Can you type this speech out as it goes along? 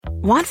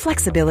Want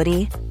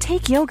flexibility?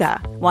 Take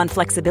yoga. Want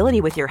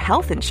flexibility with your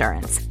health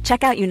insurance?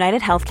 Check out United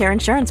Healthcare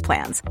Insurance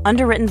Plans.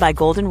 Underwritten by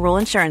Golden Rule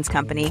Insurance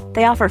Company,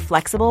 they offer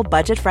flexible,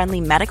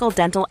 budget-friendly medical,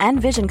 dental, and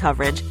vision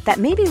coverage that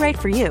may be right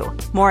for you.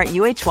 More at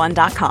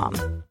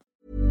uh1.com.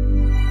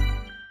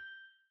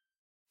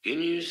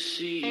 Can you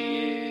see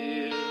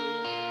it?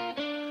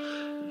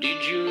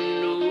 Did you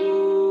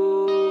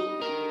know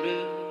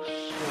this?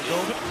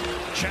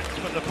 Check,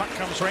 but the puck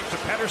comes right to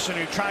Pedersen,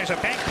 who tries a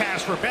bank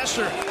pass for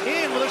Besser.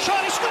 In with a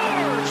shot, he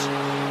scores!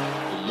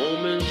 A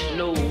moment's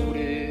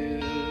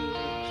notice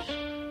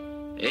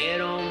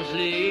at arm's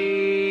length.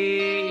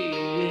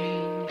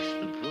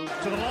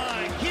 To the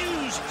line,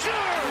 Hughes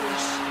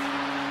scores!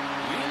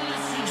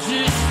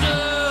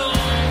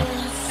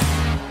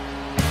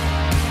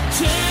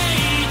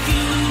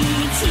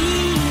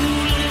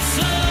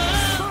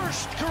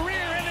 First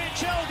career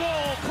NHL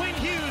goal. Quinn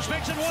Hughes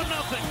makes it 1-0.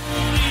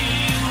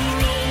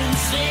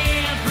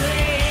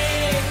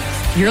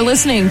 You're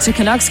listening to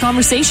Canucks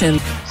Conversation.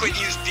 Quinn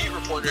Hughes beat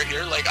reporter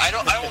here. Like, I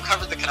don't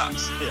cover the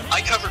Canucks. Yeah.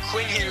 I cover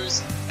Quinn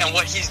Hughes and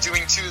what he's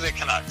doing to the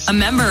Canucks. A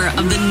member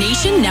of the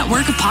Nation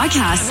Network of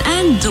Podcasts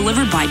and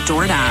delivered by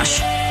DoorDash.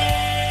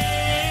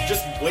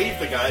 Just wave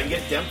the guy and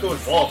get Demko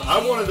involved.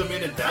 I wanted them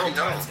in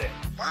Valentine's Day.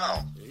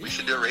 Wow. We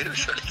should do a radio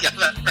show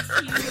together.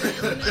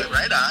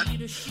 Right on.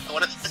 I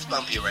want to fist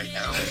bump you right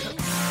now.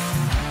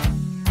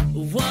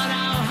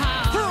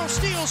 Pearl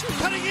steals,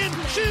 cutting in,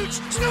 shoots,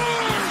 scores!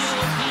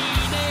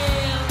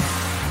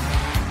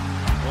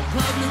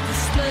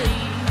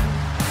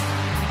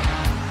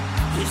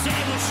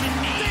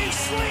 They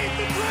slayed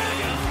the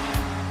dragon!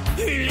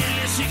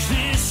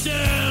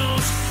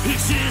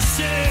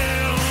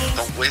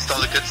 Don't waste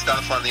all the good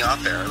stuff on the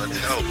off air. Let's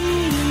go.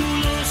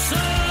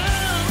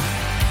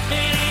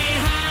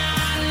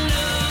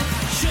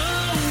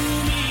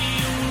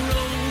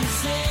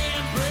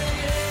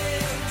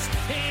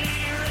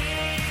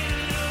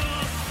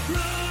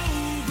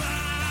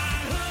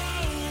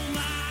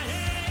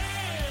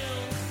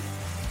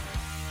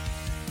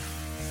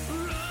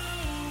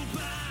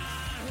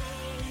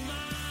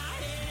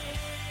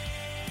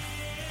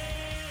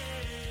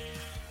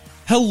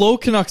 Hello,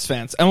 Canucks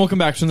fans, and welcome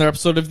back to another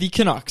episode of the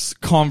Canucks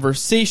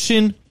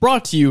Conversation,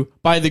 brought to you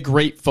by the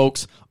great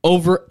folks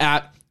over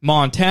at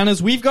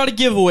Montana's. We've got a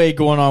giveaway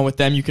going on with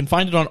them. You can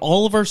find it on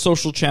all of our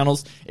social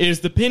channels. It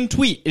is the pinned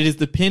tweet. It is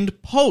the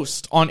pinned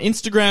post on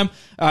Instagram.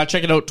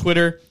 Check it out,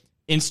 Twitter,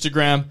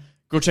 Instagram.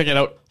 Go check it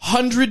out.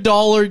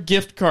 $100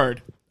 gift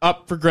card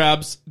up for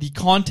grabs. The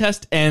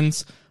contest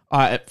ends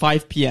at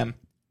 5 p.m.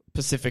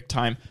 Pacific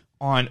time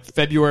on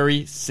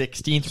February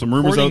 16th. Some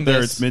rumors out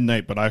there it's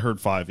midnight, but I heard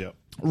 5, yeah.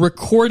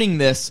 Recording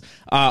this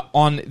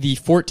on the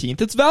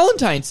 14th. It's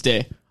Valentine's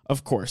Day,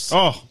 of course.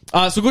 Oh.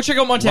 So go check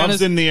out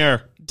Montana's. Love's in the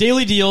air.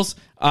 Daily deals,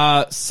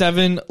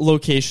 7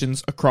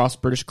 locations across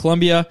British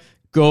Columbia.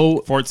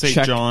 Go Fort St.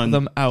 check John,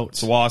 them out.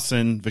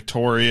 Tsawwassen,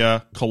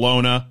 Victoria,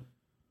 Kelowna.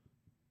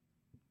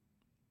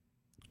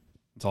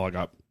 That's all I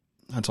got.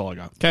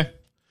 Okay. All There's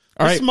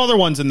right. some other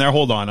ones in there.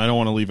 Hold on. I don't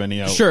want to leave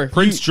any out. Sure.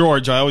 Prince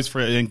George, I always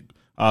forget.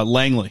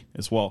 Langley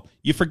as well.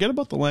 You forget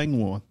about the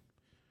Langley one.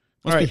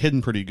 Must be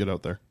hidden pretty good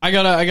out there. I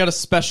got a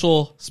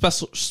special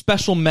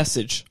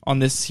message on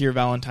this here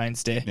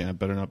Valentine's Day. Yeah, it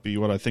better not be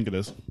what I think it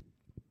is.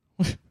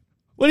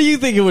 What do you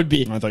think it would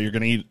be? I thought you were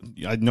going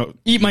to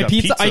eat my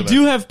pizza. I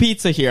do have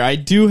pizza here.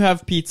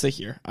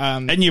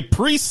 And you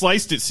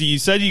pre-sliced it, so you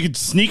said you could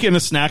sneak in a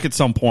snack at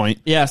some point.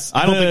 Yes.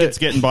 I don't think it's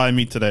getting by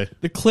me today.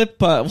 The clip,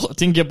 it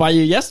didn't get by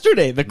you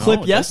yesterday. The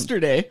clip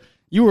yesterday,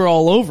 you were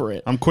all over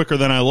it. I'm quicker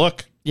than I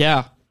look.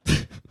 Yeah.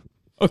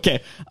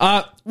 Okay.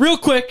 Real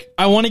quick,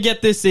 I want to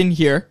get this in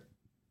here.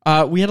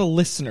 We had a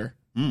listener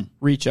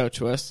reach out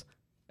to us.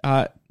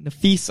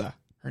 Nafisa,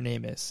 her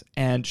name is.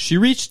 And she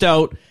reached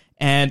out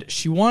and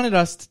she wanted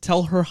us to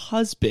tell her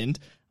husband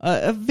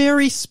a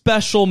very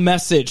special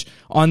message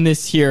on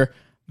this here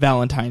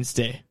Valentine's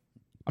Day.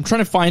 I'm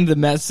trying to find the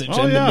message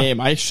the name.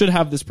 I should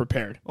have this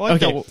prepared. Well,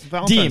 okay.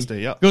 Valentine's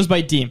Day, yeah. Goes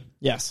by Deem.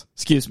 Yes.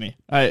 Excuse me.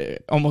 I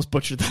almost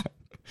butchered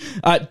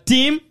that.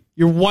 Deem,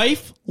 your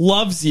wife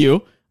loves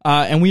you.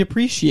 And we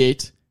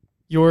appreciate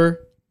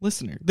your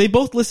listener. They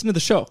both listen to the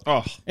show.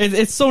 Oh,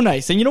 it's so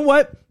nice. And you know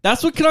what?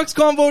 That's what Canucks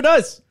Convo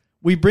does.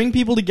 We bring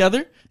people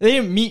together. They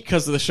didn't meet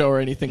because of the show or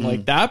anything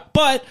like that.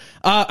 But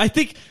I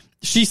think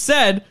she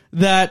said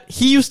that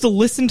he used to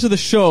listen to the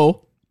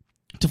show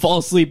to fall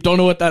asleep. Don't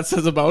know what that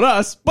says about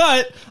us,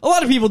 but a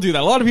lot of people do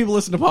that. A lot of people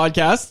listen to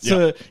podcasts,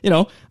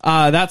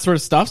 that sort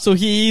of stuff. So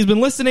he's been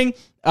listening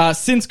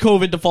since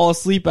COVID to fall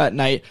asleep at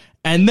night.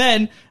 And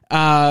then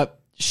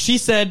she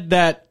said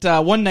that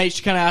one night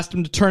she kind of asked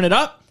him to turn it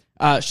up.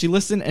 She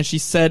listened and she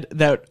said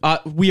that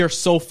we are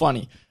so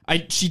funny.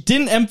 She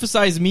didn't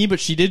emphasize me, but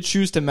she did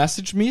choose to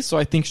message me, so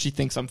I think she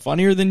thinks I'm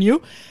funnier than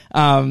you.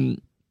 But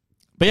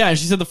yeah,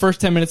 she said the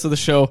first 10 minutes of the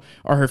show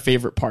are her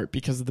favorite part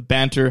because of the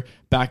banter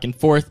back and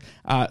forth.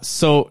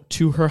 So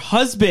to her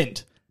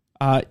husband,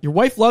 your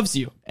wife loves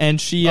you, and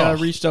she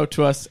reached out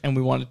to us, and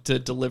we wanted to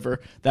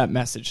deliver that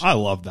message. I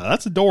love that.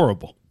 That's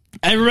adorable.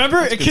 I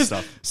remember good because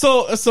stuff.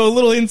 so a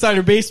little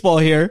insider baseball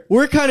here.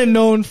 We're kind of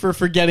known for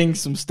forgetting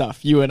some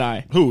stuff. You and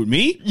I. Who,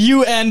 me?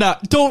 You and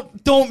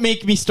don't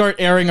make me start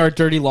airing our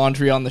dirty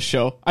laundry on the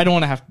show. I don't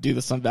want to have to do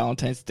this on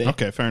Valentine's Day.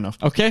 Okay, fair enough.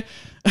 Okay.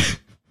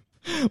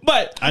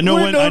 But I know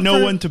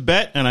when to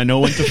bet and I know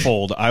when to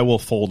fold. I will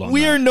fold on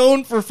we that. are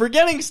known for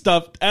forgetting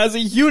stuff as a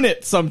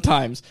unit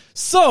sometimes.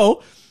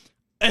 So,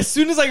 as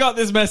soon as I got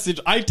this message,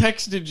 I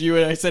texted you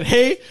and I said,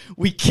 hey,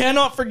 we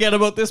cannot forget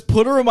about this.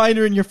 Put a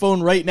reminder in your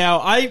phone right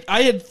now.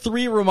 I had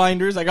 3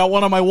 reminders. I got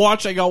one on my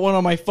watch, I got one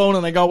on my phone,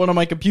 and I got one on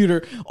my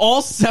computer.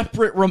 All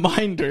separate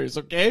reminders,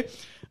 okay?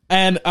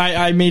 And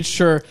I made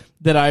sure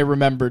that I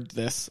remembered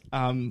this.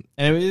 And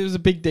it was a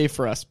big day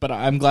for us, but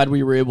I'm glad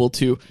we were able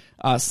to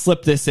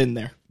slip this in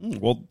there.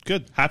 Well,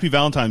 good. Happy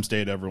Valentine's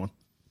Day to everyone.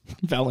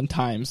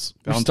 Valentine's.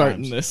 We're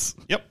starting this.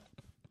 Yep.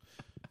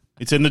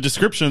 It's in the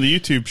description of the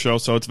YouTube show,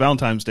 so it's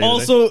Valentine's Day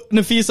Also,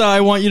 Nafisa,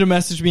 I want you to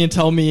message me and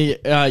tell me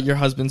your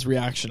husband's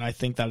reaction. I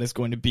think that is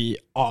going to be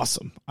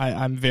awesome.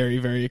 I'm very,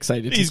 very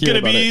excited to hear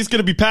about it. He's going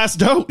to be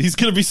passed out. He's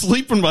going to be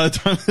sleeping by the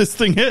time this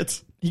thing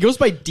hits. He goes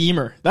by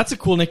Deemer. That's a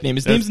cool nickname.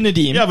 His name's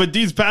Nadeem. Yeah, but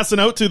Dee's passing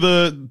out to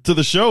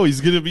the show.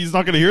 He's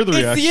not going to hear the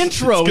reaction. It's the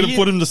intro. It's going to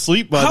put him to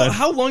sleep by then.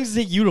 How long does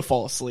it take you to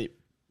fall asleep?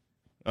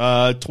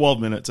 12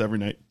 minutes every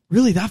night.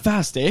 Really, that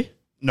fast, eh?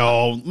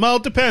 No, well,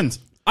 it depends.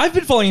 I've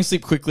been falling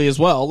asleep quickly as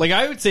well. Like,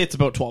 I would say it's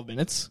about 12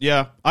 minutes.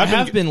 Yeah. I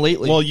have been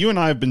lately. Well, you and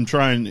I have been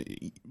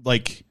trying,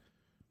 like,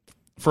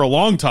 for a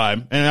long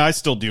time, and I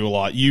still do a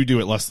lot. You do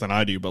it less than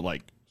I do, but,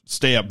 like,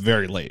 stay up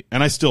very late.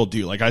 And I still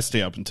do. Like, I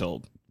stay up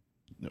until,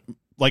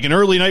 like, an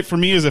early night for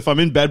me is if I'm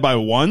in bed by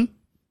 1,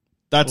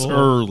 that's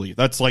early.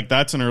 That's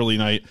an early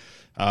night.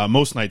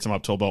 Most nights I'm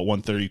up till about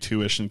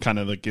 1:32ish and kind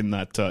of like in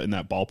that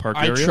ballpark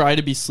area. I try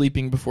to be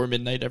sleeping before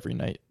midnight every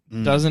night.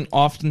 Doesn't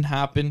often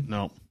happen.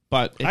 No.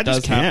 But it I does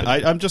just can't.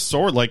 happen. I'm just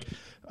sore. Like,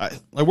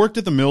 I worked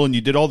at the mill and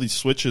you did all these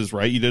switches,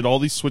 right? You did all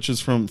these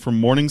switches from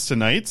mornings to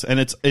nights, and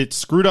it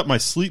screwed up my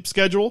sleep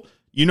schedule.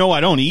 You know,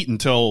 I don't eat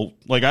until,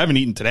 like, I haven't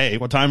eaten today.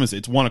 What time is it?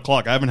 It's 1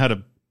 o'clock. I haven't had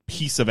a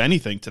piece of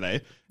anything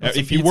today.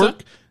 If you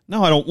work,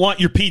 no, I don't want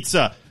your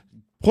pizza.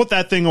 Put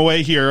that thing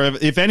away here.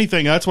 If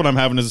anything, that's what I'm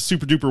having is a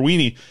super duper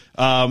weenie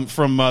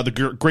from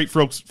the great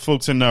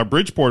folks in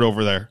Bridgeport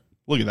over there.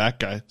 Look at that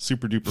guy,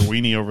 super duper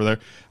weenie over there.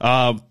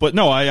 But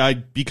no, I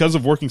because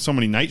of working so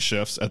many night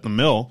shifts at the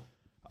mill,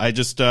 I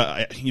just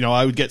I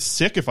would get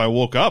sick if I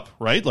woke up.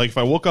 Right, like if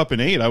I woke up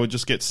at 8, I would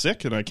just get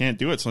sick, and I can't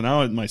do it. So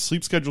now my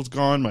sleep schedule's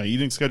gone, my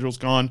eating schedule's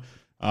gone.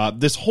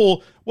 This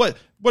whole what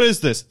is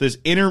this? This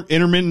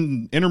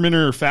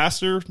intermittent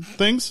faster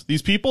things?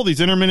 These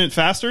intermittent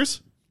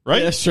fasters.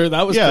 Right? Yeah, sure.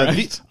 That was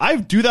correct. I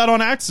do that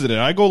on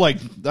accident. I go like,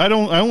 I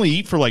only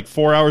eat for like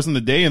 4 hours in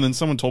the day. And then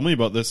someone told me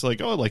about this,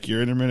 like, oh, like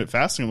you're intermittent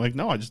fasting. I'm like,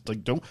 no, I just like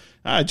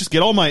I just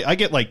get I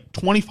get like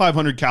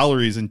 2,500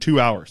 calories in 2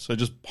 hours. So I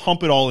just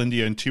pump it all into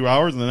you in 2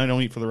 hours and then I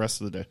don't eat for the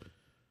rest of the day.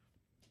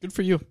 Good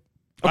for you.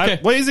 Okay.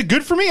 Is it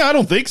good for me? I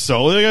don't think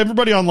so. Like,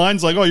 everybody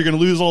online's like, oh, you're going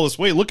to lose all this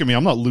weight. Look at me.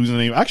 I'm not losing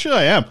any. Actually,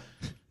 I am.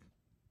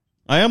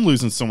 I am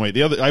losing some weight.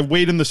 I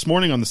weighed in this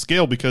morning on the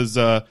scale because,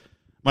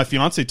 my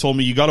fiance told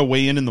me you got to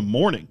weigh in the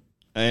morning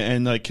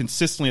and like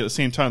consistently at the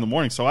same time in the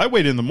morning. So I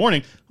weighed in the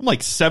morning. I'm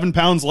like 7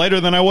 pounds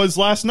lighter than I was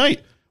last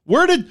night.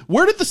 Where did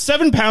the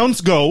 7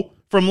 pounds go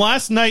from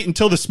last night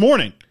until this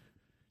morning?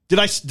 Did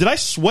I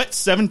sweat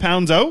 7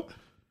 pounds out?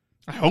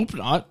 I hope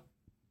not.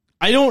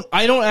 I don't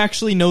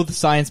actually know the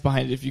science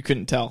behind it if you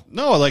couldn't tell.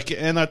 No, like,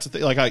 and that's the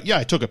thing. Like,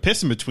 I took a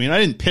piss in between.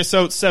 I didn't piss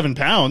out 7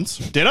 pounds.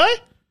 Did I?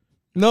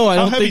 No, I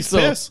don't think heavy's so.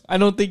 piss? I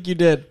don't think you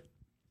did.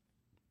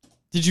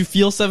 Did you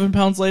feel 7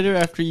 pounds lighter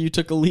after you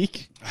took a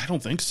leak? I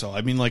don't think so.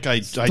 I mean, like I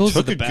Those took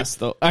are the best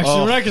though.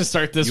 Actually, we're not going to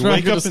start this. You We're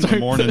wake not up gonna in the start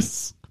morning.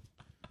 this.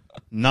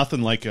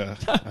 Nothing like a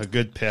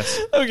good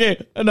piss.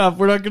 Okay, enough.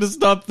 We're not going to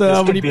stop the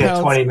how many This could be pounds.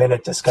 a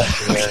 20-minute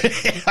discussion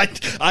here.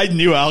 I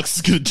knew Alex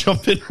was going to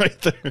jump in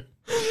right there.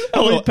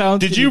 How many pounds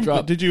did you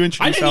drop? Did you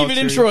introduce? I didn't Alex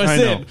even intro us I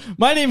in. know.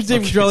 My name's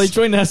David Drelly,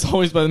 joined as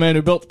always by the man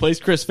who built the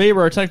place, Chris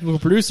Faber. Our technical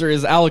producer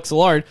is Alex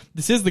Allard.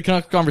 This is the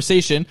Canucks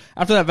Conversation.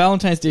 After that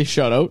Valentine's Day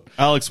shout out.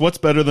 Alex, what's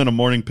better than a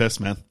morning piss,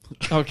 man?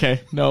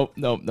 Okay, no.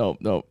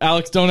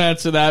 Alex, don't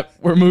answer that.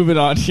 We're moving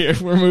on here.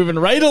 We're moving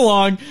right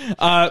along.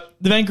 The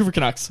Vancouver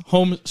Canucks,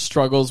 home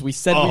struggles. We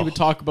said we would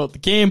talk about the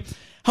game.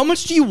 How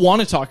much do you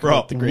want to talk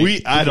about the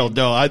game? I don't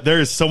know.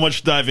 There is so much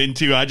to dive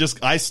into.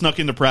 I snuck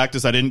into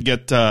practice. I didn't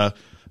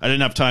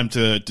have time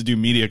to do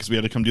media because we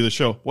had to come do the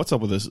show. What's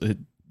up with this?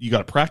 You got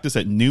to practice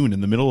at noon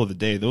in the middle of the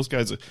day. Those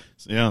guys,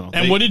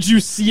 what did you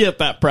see at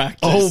that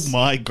practice? Oh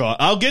my god!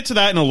 I'll get to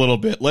that in a little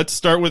bit. Let's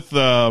start with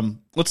the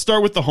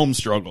home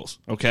struggles.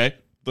 Okay,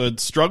 the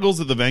struggles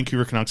that the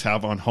Vancouver Canucks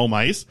have on home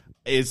ice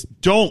is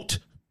don't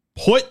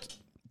put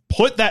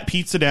that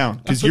pizza down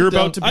because you're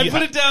about to be. I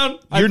put it down.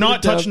 You're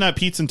not touching that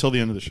pizza until the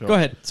end of the show. Go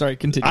ahead. Sorry,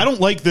 continue. I don't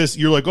like this.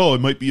 You're like, oh,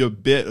 it might be a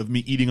bit of me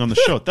eating on the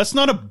show. That's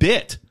not a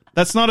bit.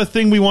 That's not a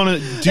thing we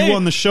want to do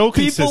on the show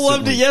consistently. People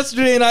loved it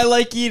yesterday, and I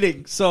like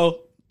eating.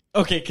 So,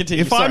 okay,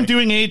 continue. If I'm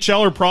doing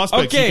AHL or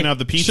prospects, you can have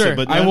the pizza. Sure.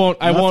 But I won't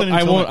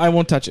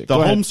touch it. The Go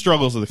home ahead.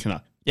 struggles of the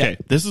Canucks. Yeah. Okay,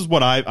 this is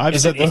what I've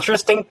Is said. it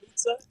interesting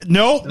pizza?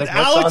 No, Like, what's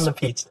Alex, on the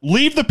pizza?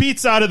 leave the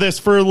pizza out of this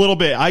for a little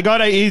bit. I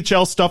got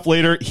AHL stuff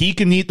later. He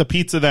can eat the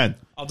pizza then.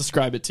 I'll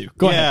describe it too.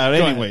 Go ahead. Yeah,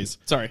 Go anyways.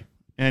 ahead. Sorry.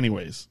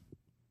 Anyways.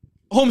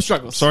 Home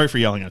struggles. Sorry for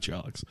yelling at you,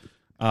 Alex.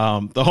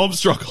 The home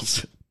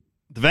struggles.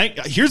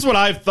 Here's what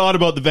I've thought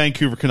about the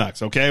Vancouver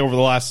Canucks, okay, over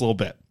the last little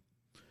bit.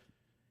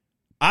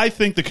 I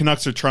think the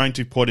Canucks are trying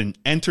to put an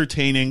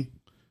entertaining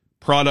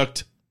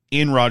product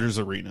in Rogers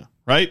Arena,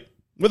 right?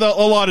 With a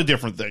lot of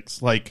different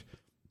things, like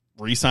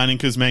re-signing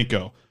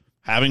Kuzmenko,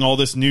 having all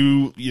this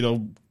new,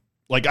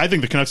 I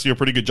think the Canucks do a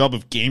pretty good job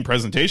of game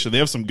presentation. They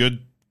have some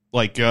good,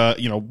 what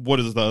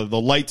is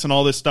the lights and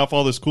all this stuff,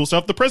 all this cool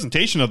stuff. The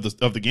presentation of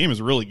the game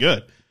is really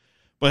good.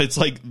 But it's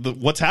like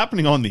what's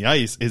happening on the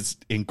ice is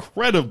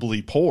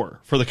incredibly poor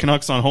for the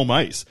Canucks on home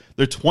ice.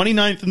 They're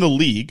 29th in the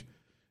league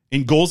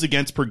in goals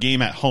against per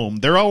game at home.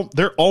 They're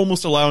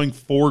almost allowing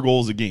 4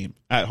 goals a game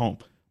at home.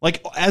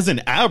 Like as an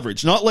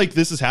average, not like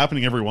this is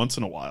happening every once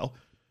in a while.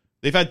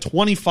 They've had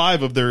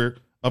 25 of their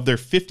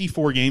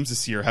 54 games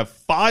this year have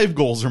 5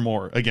 goals or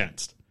more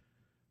against.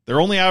 They're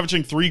only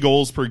averaging 3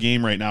 goals per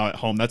game right now at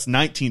home. That's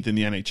 19th in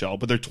the NHL,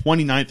 but they're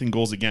 29th in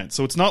goals against.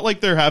 So it's not like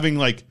they're having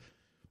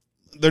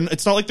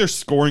it's not like they're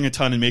scoring a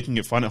ton and making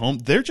it fun at home.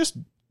 They're just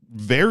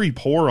very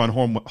poor on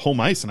home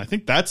ice, and I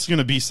think that's going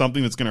to be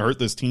something that's going to hurt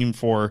this team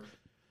for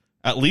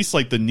at least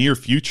like the near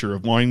future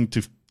of wanting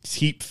to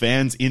keep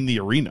fans in the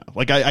arena.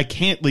 Like I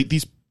can't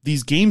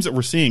these games that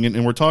we're seeing,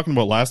 and we're talking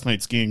about last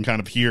night's game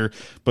kind of here,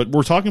 but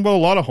we're talking about a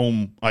lot of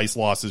home ice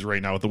losses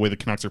right now with the way the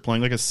Canucks are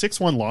playing. Like a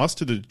 6-1 loss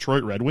to the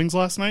Detroit Red Wings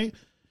last night.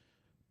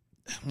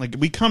 Like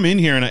we come in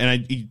here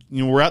and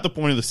we're at the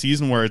point of the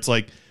season where it's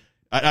like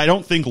I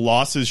don't think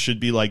losses should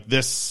be like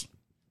this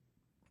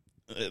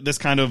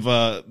kind of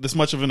this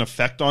much of an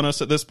effect on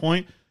us at this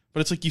point. But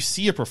it's like you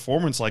see a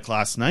performance like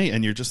last night,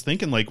 and you're just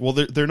thinking like, well,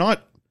 they're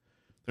not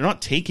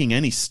taking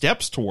any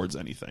steps towards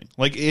anything.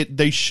 Like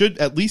they should,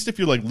 at least if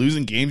you're like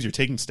losing games, you're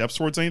taking steps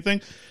towards anything.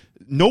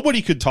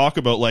 Nobody could talk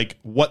about like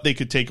what they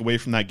could take away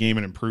from that game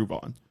and improve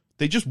on.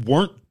 They just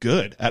weren't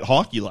good at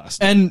hockey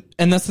last night.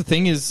 And that's the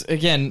thing is,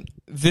 again,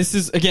 this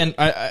is, again,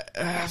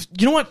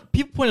 you know what?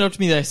 People pointed out to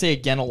me that I say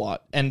again a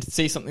lot and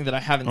say something that I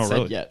haven't said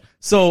really? yet.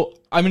 So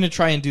I'm going to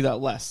try and do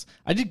that less.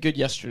 I did good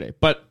yesterday,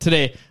 but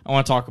today I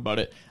want to talk about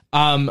it.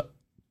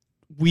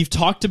 We've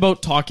talked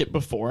about Tocchet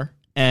before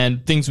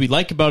and things we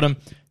like about him,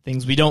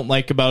 things we don't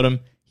like about him.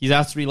 He's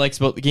asked what he likes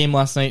about the game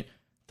last night.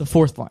 The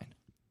fourth line.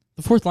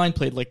 The fourth line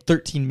played like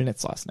 13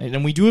 minutes last night,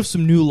 and we do have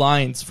some new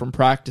lines from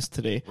practice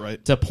today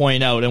to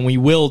point out, and we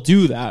will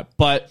do that.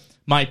 But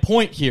my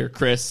point here,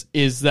 Chris,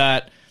 is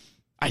that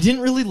I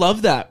didn't really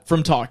love that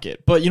from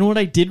Tocchet. But you know what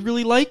I did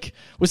really like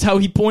was how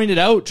he pointed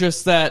out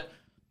just that,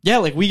 yeah,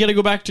 like we got to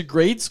go back to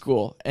grade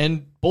school.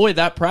 And boy,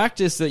 that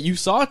practice that you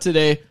saw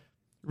today,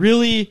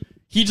 really,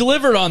 he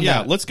delivered on that.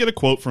 Yeah, let's get a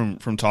quote from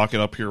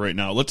Tocchet up here right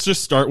now. Let's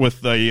just start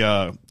with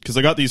because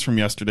I got these from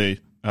yesterday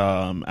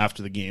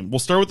after the game. We'll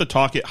start with the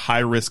Tocchet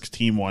high-risk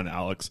team one,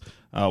 Alex.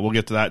 We'll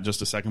get to that in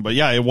just a second. But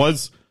yeah, it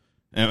was,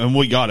 and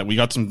we got it. We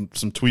got some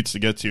tweets to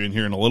get to in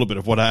here in a little bit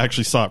of what I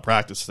actually saw at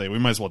practice today. We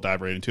might as well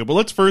dive right into it. But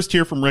let's first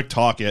hear from Rick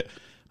Tocchet,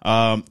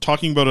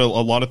 talking about a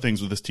lot of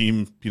things with this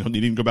team,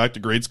 needing to go back to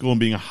grade school and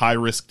being a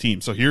high-risk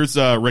team. So here's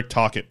Rick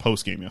Tocchet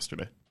post-game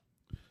yesterday.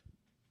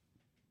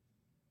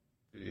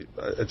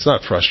 It's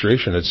not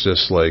frustration. It's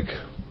just like,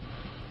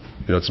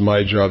 it's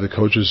my job, the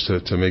coaches,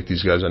 to make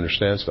these guys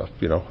understand stuff.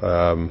 We're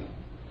going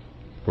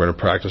to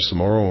practice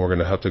tomorrow, and we're going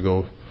to have to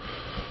go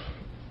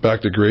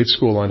back to grade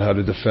school on how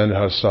to defend,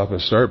 how to stop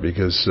and start,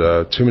 because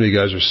too many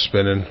guys are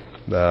spinning.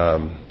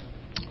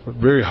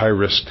 Very high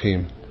risk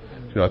team.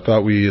 I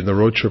thought in the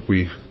road trip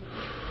we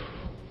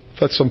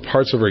thought some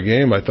parts of our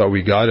game, I thought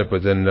we got it,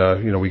 but then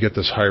we get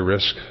this high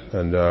risk,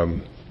 and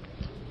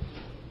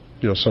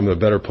some of the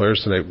better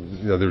players tonight,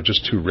 they were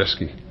just too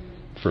risky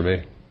for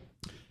me.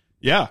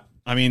 Yeah.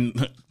 I mean,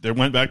 they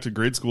went back to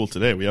grade school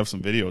today. We have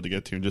some video to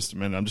get to in just a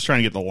minute. I'm just trying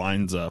to get the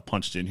lines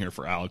punched in here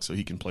for Alex so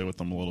he can play with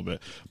them a little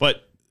bit.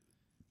 But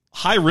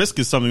high risk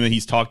is something that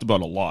he's talked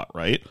about a lot,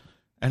 right?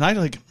 And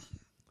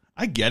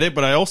I get it,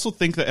 but I also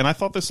think that, and I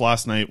thought this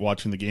last night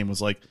watching the game,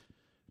 was like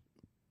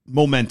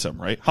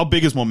momentum, right? How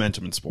big is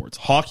momentum in sports?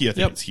 Hockey, I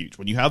think, is huge.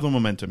 When you have the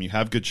momentum, you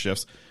have good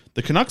shifts.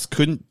 The Canucks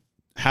couldn't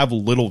have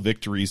little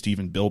victories to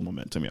even build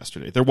momentum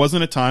yesterday. There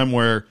wasn't a time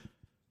where,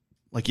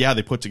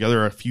 they put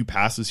together a few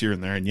passes here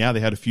and there, and they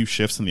had a few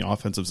shifts in the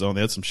offensive zone.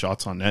 They had some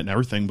shots on net and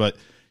everything, but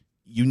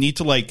you need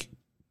to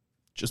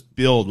just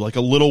build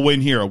a little win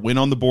here, a win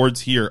on the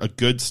boards here, a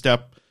good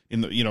step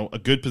in the, a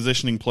good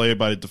positioning play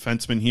by a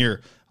defenseman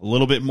here, a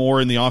little bit more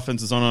in the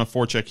offensive zone on a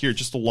forecheck here.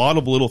 Just a lot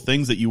of little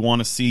things that you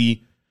want to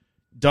see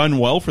done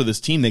well for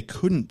this team. They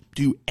couldn't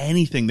do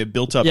anything that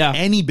built up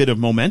any bit of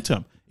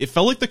momentum. It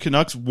felt like the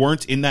Canucks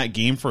weren't in that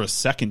game for a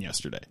second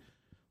yesterday.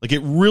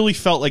 It really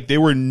felt like they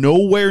were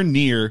nowhere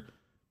near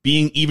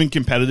being even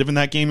competitive in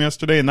that game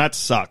yesterday, and that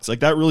sucks.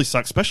 That really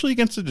sucks, especially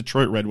against the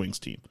Detroit Red Wings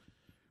team,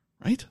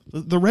 right?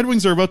 The Red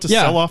Wings are about to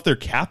sell off their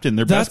captain,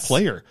 their best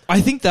player.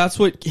 I think that's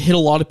what hit a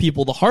lot of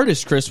people the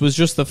hardest, Chris, was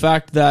just the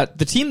fact that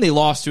the team they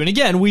lost to, and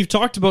again, we've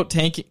talked about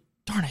tanking.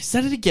 Darn, I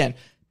said it again.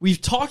 We've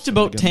talked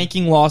about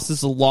tanking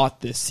losses a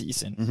lot this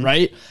season,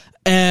 right?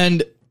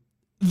 And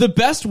the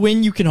best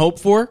win you can hope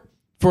for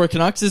a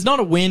Canucks is not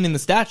a win in the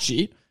stat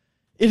sheet.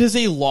 It is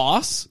a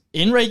loss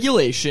in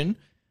regulation,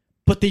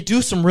 but they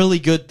do some really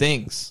good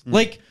things.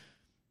 Like,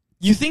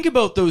 you think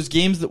about those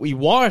games that we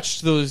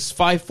watched, those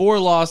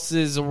 5-4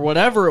 losses or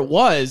whatever it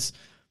was,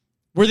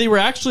 where they were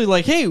actually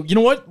like, hey, you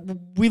know what?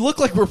 We look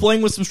like we're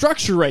playing with some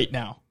structure right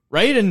now,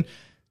 right? And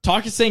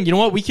Talk is saying, you know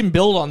what? We can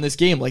build on this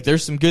game. Like,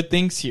 there's some good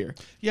things here.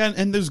 Yeah,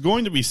 and there's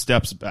going to be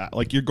steps back.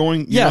 Like,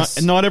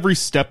 not every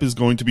step is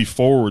going to be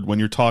forward when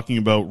you're talking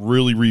about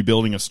really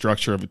rebuilding a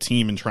structure of a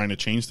team and trying to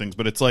change things.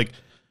 But it's like,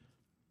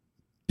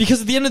 because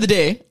at the end of the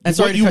day, and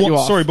sorry to cut you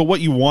off. Sorry, but what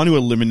you want to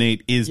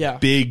eliminate is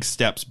big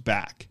steps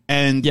back.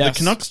 And the Yes.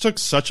 Canucks took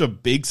such a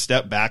big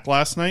step back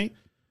last night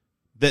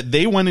that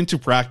they went into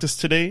practice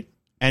today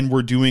and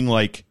were doing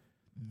like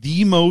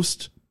the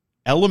most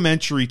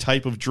elementary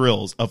type of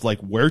drills of like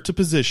where to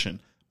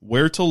position,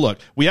 where to look.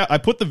 I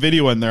put the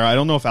video in there. I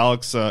don't know if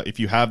Alex, if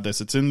you have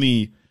this, it's in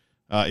the,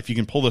 if you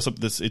can pull this up,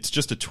 it's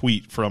just a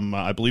tweet from,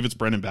 I believe it's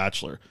Brendan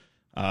Batchelor.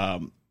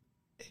 And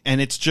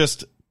it's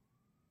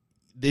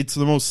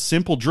the most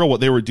simple drill. What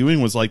they were doing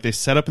was like they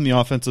set up in the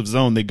offensive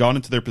zone. They got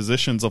into their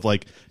positions of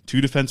like two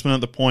defensemen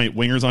at the point,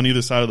 wingers on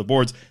either side of the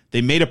boards.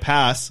 They made a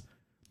pass.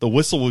 The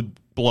whistle would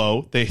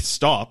blow. They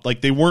stopped. Like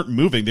they weren't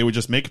moving. They would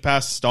just make a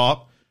pass,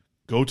 stop,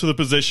 go to the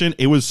position.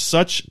 It was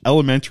such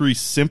elementary,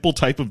 simple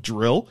type of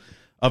drill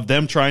of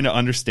them trying to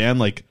understand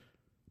like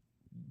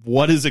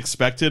what is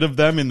expected of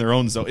them in their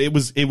own zone. It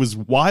was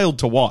wild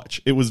to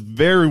watch. It was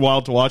very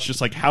wild to watch,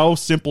 just like how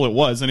simple it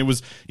was. And it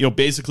was,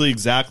 basically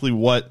exactly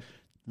what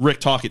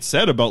Rick Tocchet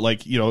said about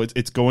like,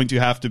 it's going to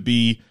have to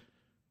be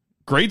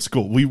grade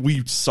school.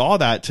 We saw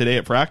that today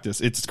at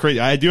practice. It's crazy.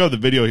 I do have the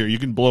video here. You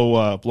can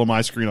blow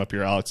my screen up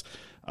here, Alex.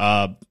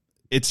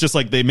 It's just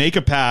like they make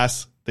a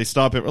pass, they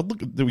stop it.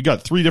 Look, we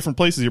got 3 different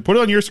places here. Put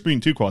it on your screen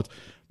too, Quads.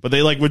 But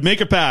they like would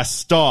make a pass,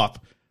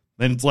 stop,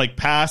 then it's like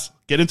pass,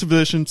 get into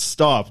position,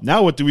 stop.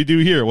 Now what do we do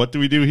here? What do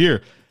we do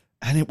here?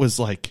 And it was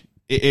like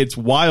it's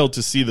wild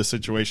to see the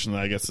situation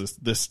that I guess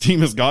this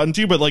team has gotten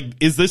to. But like,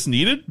 is this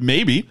needed?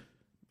 Maybe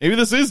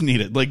this is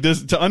needed. Like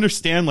this to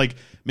understand, like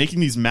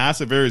making these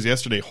massive errors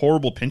yesterday,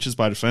 horrible pinches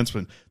by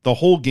defensemen. The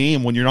whole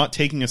game, when you're not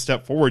taking a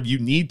step forward, you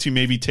need to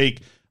maybe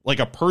take like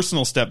a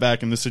personal step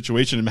back in this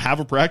situation and have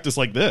a practice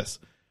like this.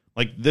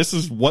 Like this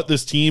is what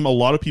this team, a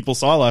lot of people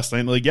saw last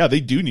night. Like, yeah,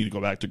 they do need to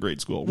go back to grade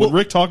school. When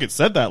Rick Tocchet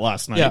said that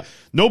last night,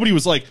 nobody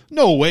was like,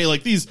 no way.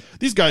 Like these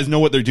guys know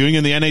what they're doing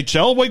in the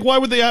NHL. Like, why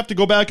would they have to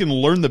go back and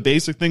learn the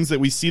basic things that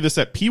we see this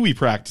at Pee-wee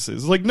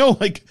practices? Like, no,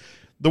 like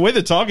the way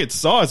that Tocchet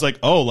saw is like,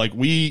 oh, like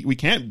we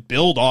can't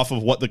build off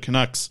of what the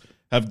Canucks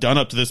have done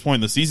up to this point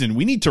in the season.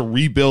 We need to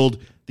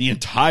rebuild the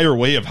entire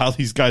way of how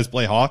these guys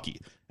play hockey.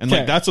 And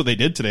like that's what they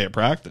did today at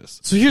practice.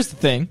 So here's the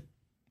thing.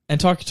 And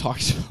talks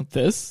about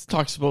this,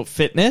 talks about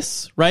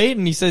fitness, right?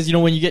 And he says,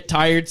 when you get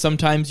tired,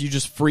 sometimes you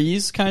just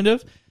freeze, kind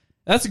of.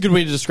 That's a good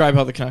way to describe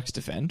how the Canucks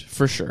defend,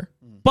 for sure.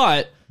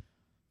 But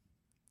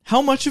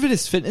how much of it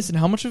is fitness and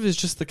how much of it is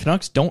just the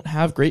Canucks don't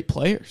have great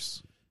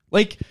players?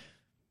 Like,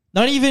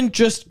 not even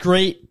just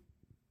great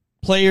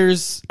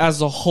players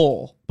as a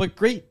whole, but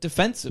great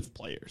defensive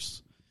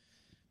players.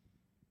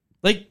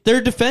 Like,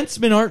 their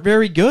defensemen aren't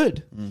very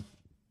good.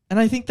 And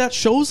I think that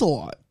shows a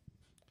lot.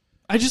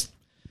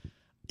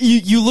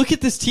 You look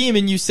at this team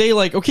and you say,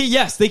 like, okay,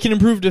 yes, they can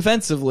improve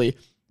defensively,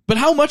 but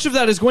how much of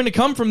that is going to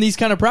come from these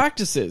kind of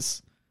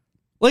practices?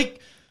 Like,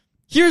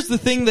 here's the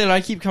thing that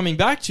I keep coming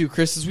back to,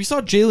 Chris, is we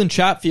saw Jalen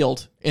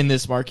Chatfield in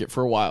this market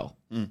for a while.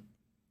 It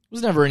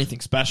was never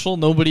anything special.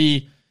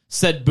 Nobody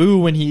said boo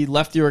when he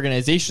left the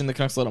organization. The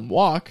Canucks let him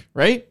walk,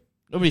 right?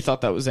 Nobody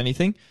thought that was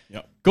anything.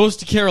 Yep. Goes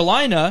to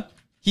Carolina.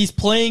 He's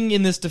playing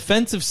in this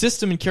defensive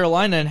system in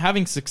Carolina and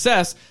having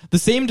success. The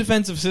same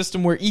defensive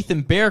system where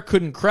Ethan Bear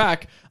couldn't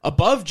crack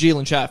above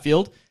Jalen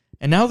Chatfield.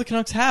 And now the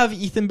Canucks have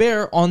Ethan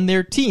Bear on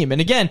their team.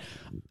 And again,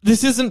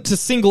 this isn't to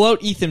single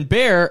out Ethan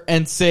Bear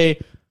and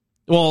say,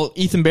 well,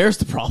 Ethan Bear's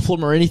the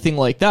problem or anything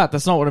like that.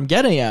 That's not what I'm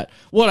getting at.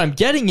 What I'm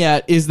getting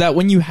at is that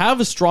when you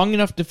have a strong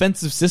enough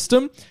defensive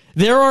system,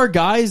 there are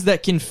guys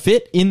that can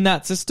fit in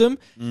that system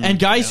and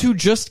guys who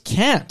just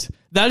can't.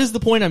 That is the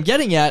point I'm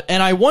getting at.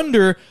 And I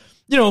wonder,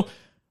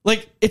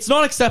 like, it's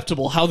not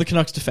acceptable how the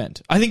Canucks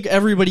defend. I think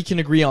everybody can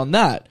agree on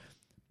that.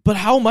 But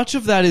how much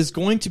of that is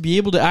going to be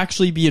able to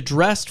actually be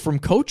addressed from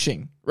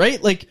coaching,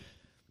 right? Like,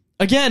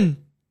 again,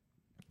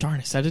 darn,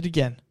 I said it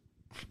again.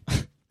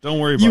 Don't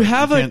worry about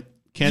it. You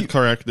can't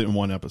correct it in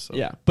one episode.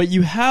 Yeah, but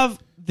you have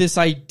this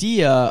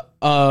idea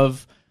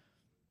of,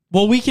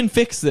 well, we can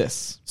fix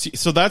this. See,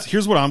 so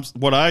here's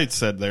what I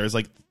said there is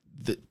like,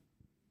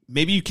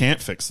 maybe you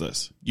can't fix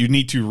this. You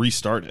need to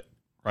restart it,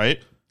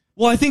 right?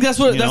 Well, I think that's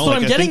what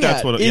I'm getting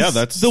at.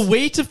 That's the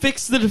way to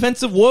fix the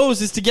defensive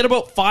woes is to get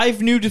about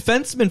 5 new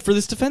defensemen for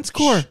this defense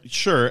core.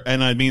 Sure,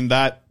 and I mean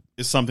that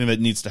is something that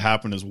needs to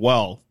happen as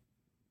well.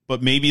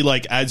 but maybe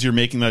like as you're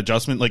making that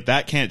adjustment, like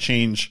that can't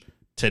change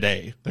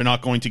today. They're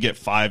not going to get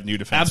 5 new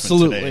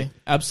defensemen today.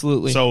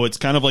 Absolutely. So it's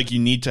kind of like you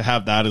need to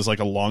have that as like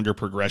a longer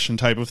progression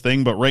type of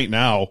thing. But right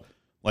now,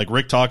 like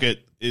Rick Tocchet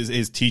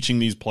is teaching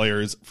these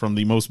players from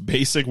the most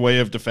basic way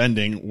of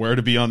defending, where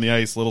to be on the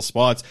ice, little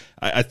spots.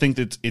 I think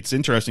that it's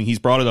interesting. He's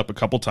brought it up a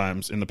couple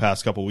times in the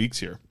past couple weeks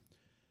here.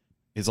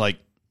 It's like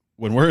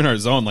when we're in our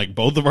zone, like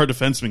both of our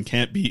defensemen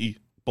can't be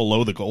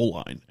below the goal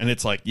line. And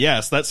it's like,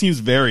 yes, that seems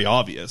very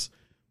obvious.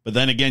 But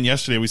then again,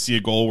 yesterday we see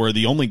a goal where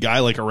the only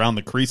guy like around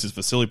the crease is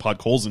Vasily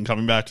Podkolzin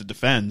coming back to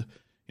defend.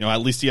 You know, at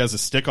least he has a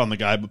stick on the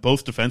guy, but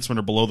both defensemen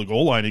are below the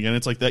goal line again.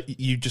 It's like that.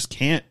 You just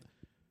can't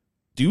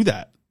do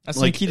that. That's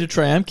like Nikita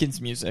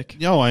Triamkin's music.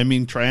 No, I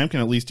mean, Triamkin,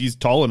 at least he's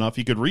tall enough.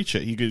 He could reach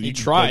it. He could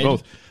tried play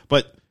both.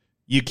 But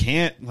you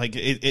can't, like,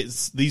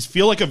 it's these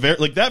feel like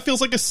that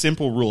feels like a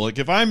simple rule. Like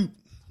if I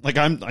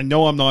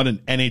know I'm not an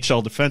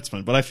NHL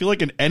defenseman, but I feel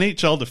like an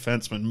NHL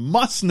defenseman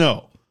must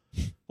know,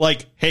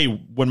 like, hey,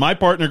 when my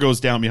partner goes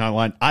down behind the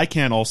line, I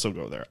can't also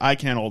go there. I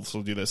can't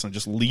also do this and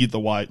just lead the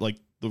wide, like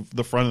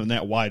the front of the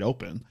net wide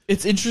open.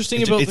 It's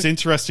interesting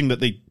interesting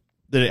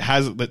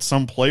that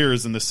some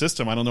players in the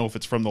system, I don't know if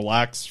it's from the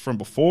lacks from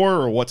before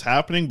or what's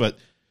happening, but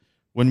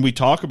when we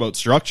talk about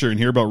structure and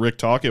hear about Rick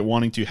Tocchet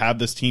wanting to have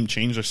this team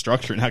change their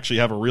structure and actually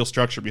have a real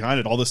structure behind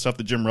it, all this stuff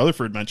that Jim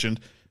Rutherford mentioned,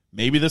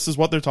 maybe this is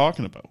what they're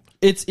talking about.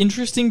 It's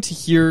interesting to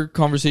hear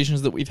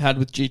conversations that we've had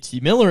with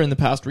JT Miller in the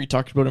past where he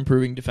talked about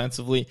improving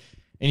defensively,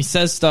 and he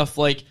says stuff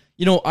like,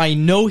 you know, I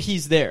know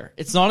he's there.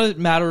 It's not a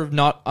matter of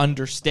not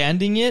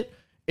understanding it.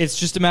 It's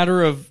just a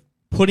matter of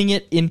putting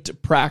it into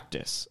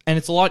practice, and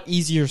it's a lot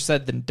easier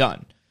said than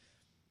done.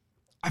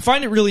 I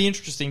find it really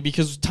interesting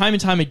because time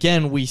and time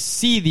again we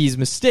see these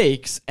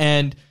mistakes,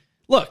 and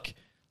look,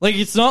 like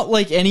it's not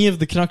like any of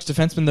the Canucks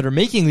defensemen that are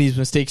making these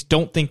mistakes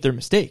don't think they're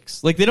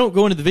mistakes. Like they don't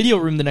go into the video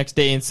room the next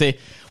day and say,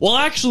 well,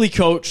 actually,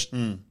 coach,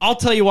 I'll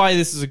tell you why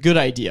this is a good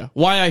idea,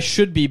 why I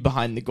should be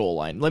behind the goal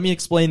line. Let me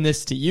explain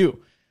this to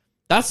you.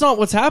 That's not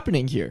what's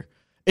happening here.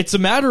 It's a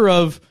matter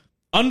of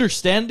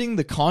understanding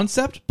the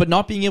concept, but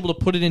not being able to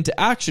put it into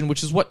action,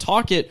 which is what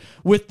Tocchet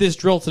with this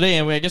drill today.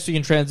 And I guess we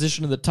can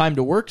transition to the time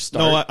to work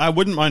start. No, I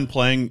wouldn't mind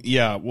playing.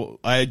 Yeah, well,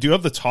 I do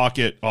have the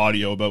Tocchet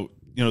audio about,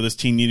 you know, this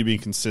team need to be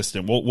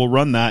consistent. We'll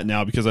run that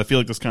now because I feel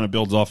like this kind of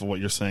builds off of what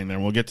you're saying there.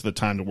 And we'll get to the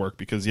time to work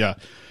because, yeah,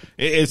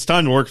 it's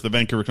time to work for the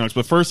Vancouver Canucks.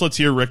 But first, let's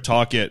hear Rick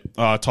Tocchet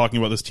talking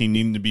about this team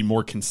needing to be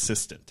more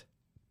consistent.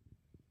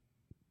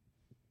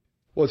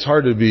 Well, it's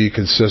hard to be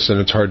consistent.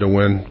 It's hard to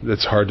win.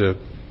 It's hard to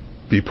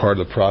be part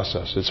of the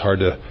process. It's hard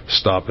to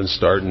stop and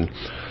start. And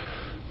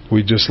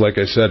we just, like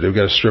I said, we've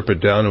got to strip it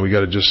down and we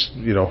got to just,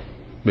 you know,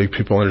 make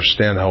people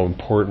understand how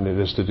important it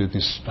is to do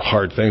these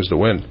hard things to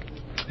win.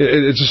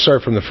 It's a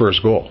start from the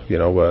first goal, you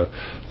know,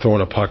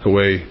 throwing a puck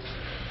away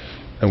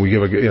and we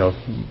give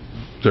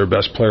their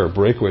best player a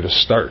breakaway to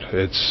start.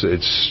 It's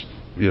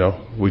you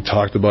know, we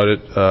talked about it.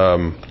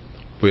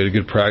 We had a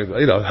good practice,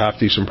 you know, half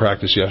decent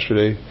practice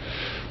yesterday.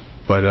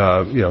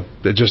 But, you know,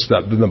 it just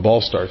that then the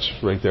ball starts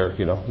right there,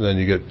 you know. And then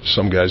you get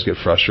some guys get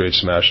frustrated,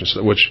 smashing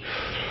stuff, which,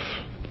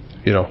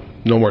 you know,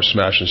 no more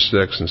smashing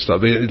sticks and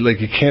stuff.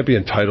 You can't be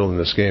entitled in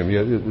this game.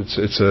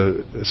 It's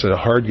a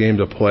hard game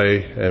to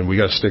play, and we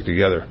got to stick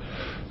together.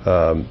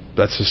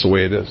 That's just the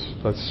way it is.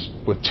 That's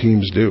what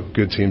teams do.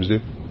 Good teams do.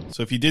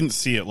 So if you didn't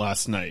see it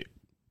last night,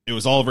 it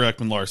was Oliver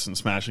Ekman-Larsson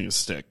smashing his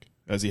stick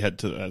as he went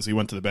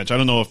to the bench. I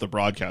don't know if the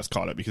broadcast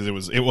caught it because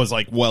it was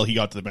like, well, he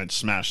got to the bench,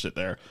 smashed it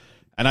there.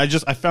 And I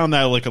found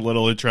that like a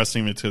little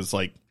interesting because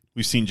like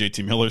we've seen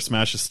JT Miller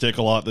smash a stick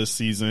a lot this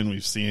season.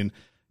 We've seen, you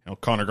know,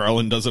 Connor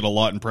Garland does it a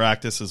lot in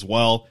practice as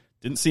well.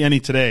 Didn't see any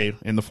today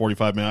in the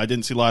 45 minutes. I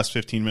didn't see the last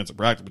 15 minutes of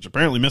practice, which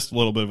apparently missed a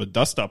little bit of a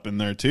dust up in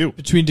there too.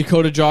 Between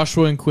Dakota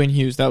Joshua and Quinn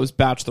Hughes, that was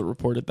Batch that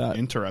reported that.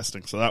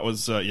 Interesting. So that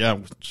was,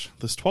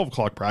 this 12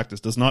 o'clock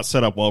practice does not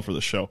set up well for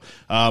the show.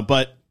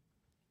 But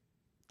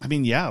I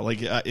mean, yeah,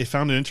 like I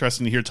found it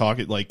interesting to hear talk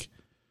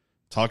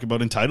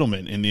about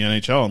entitlement in the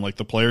NHL, and like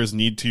the players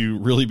need to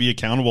really be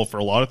accountable for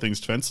a lot of things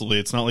defensively.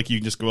 It's not like you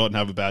can just go out and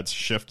have a bad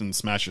shift and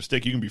smash your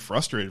stick. You can be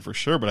frustrated for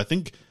sure, but I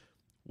think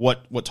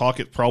what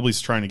Tocchet probably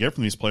is trying to get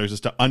from these players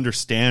is to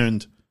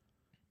understand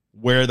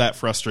where that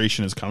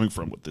frustration is coming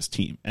from with this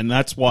team. And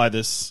that's why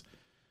this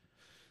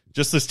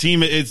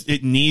team,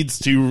 it needs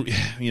to,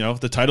 you know,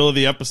 the title of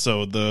the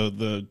episode,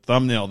 the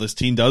thumbnail, this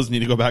team does need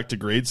to go back to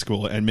grade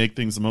school and make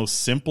things the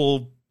most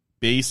simple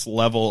base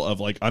level of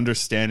like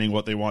understanding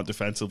what they want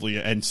defensively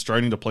and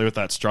starting to play with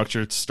that structure.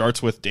 It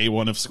starts with day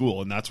one of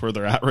school, and that's where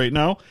they're at right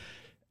now.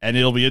 And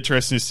it'll be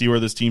interesting to see where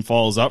this team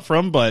follows up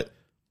from, but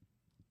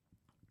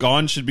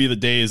gone should be the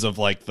days of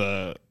like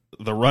the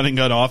run and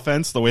gun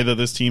offense. The way that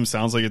this team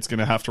sounds like it's going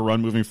to have to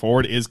run moving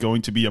forward is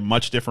going to be a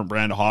much different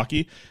brand of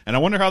hockey. And I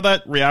wonder how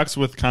that reacts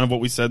with kind of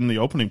what we said in the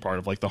opening part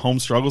of like the home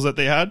struggles that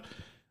they had.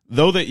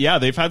 Though that, yeah,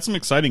 they've had some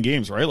exciting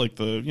games, right? Like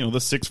the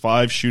 6-5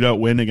 shootout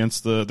win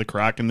against the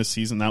Kraken this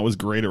season. That was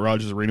great at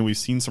Rogers Arena. We've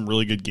seen some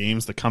really good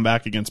games. The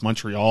comeback against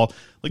Montreal.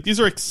 Like these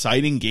are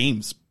exciting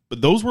games,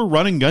 but those were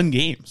run and gun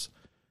games.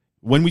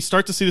 when we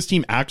start to see this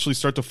team actually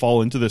start to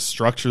fall into this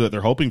structure that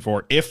they're hoping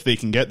for, if they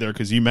can get there,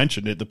 because you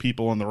mentioned it, the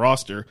people on the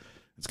roster,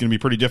 it's going to be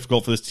pretty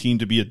difficult for this team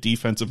to be a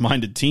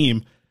defensive-minded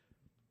team.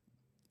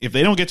 If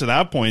they don't get to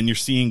that point, and you're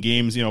seeing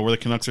games, where the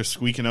Canucks are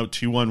squeaking out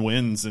 2-1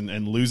 wins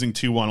and losing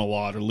 2-1 a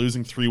lot or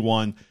losing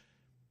 3-1,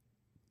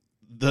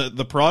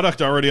 the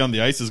product already on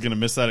the ice is going to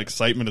miss that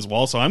excitement as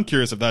well. So I'm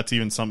curious if that's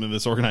even something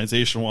this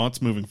organization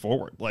wants moving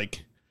forward.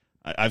 Like,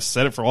 I've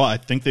said it for a while. I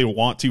think they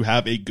want to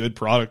have a good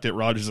product at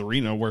Rogers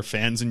Arena where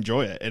fans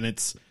enjoy it. And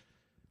it's,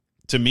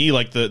 to me,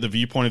 like the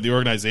viewpoint of the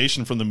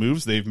organization from the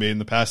moves they've made in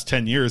the past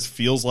 10 years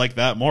feels like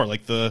that more.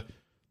 Like the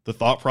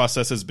thought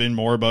process has been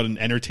more about an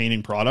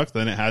entertaining product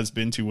than it has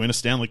been to win a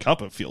Stanley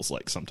Cup, it feels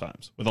like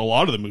sometimes. With a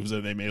lot of the moves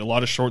that they made, a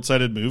lot of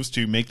short-sighted moves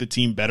to make the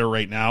team better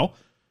right now,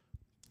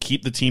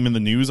 keep the team in the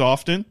news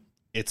often.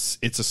 It's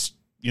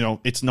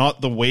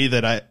not the way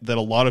that a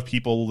lot of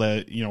people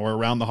that, are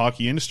around the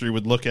hockey industry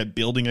would look at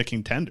building a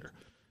contender.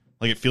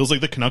 Like, it feels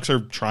like the Canucks are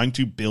trying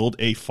to build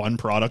a fun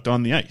product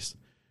on the ice.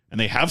 And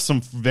they have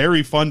some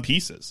very fun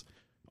pieces.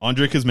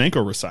 Andrei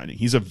Kuzmenko resigning.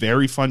 He's a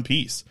very fun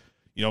piece.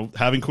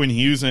 Having Quinn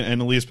Hughes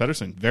and Elias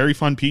Pettersson, very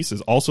fun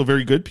pieces, also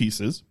very good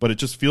pieces, but it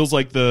just feels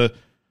like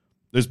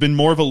there's been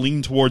more of a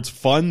lean towards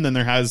fun than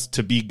there has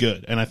to be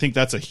good. And I think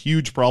that's a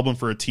huge problem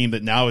for a team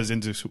that now is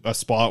into a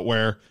spot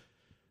where,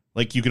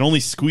 like, you can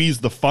only squeeze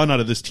the fun out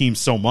of this team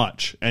so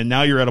much. And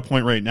now you're at a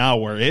point right now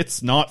where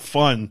it's not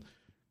fun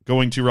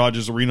going to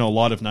Rogers Arena a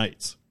lot of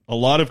nights. A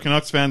lot of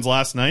Canucks fans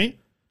last night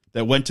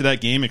that went to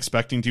that game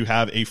expecting to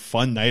have a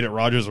fun night at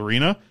Rogers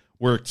Arena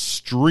were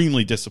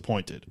extremely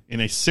disappointed in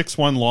a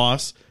 6-1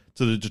 loss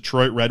to the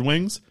Detroit Red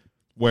Wings,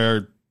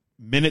 where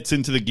minutes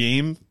into the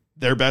game,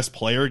 their best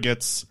player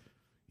gets,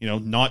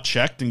 not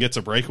checked and gets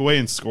a breakaway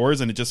and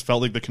scores, and it just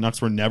felt like the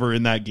Canucks were never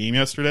in that game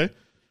yesterday.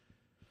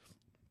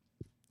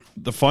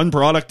 The fun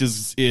product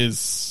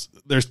is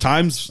there's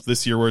times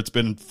this year where it's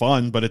been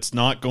fun, but it's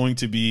not going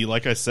to be,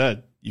 like I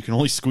said, you can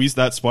only squeeze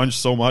that sponge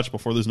so much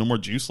before there's no more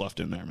juice left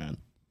in there, man.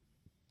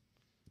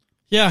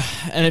 Yeah,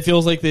 and it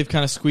feels like they've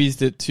kind of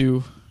squeezed it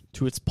to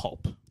its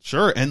pulp.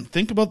 Sure, and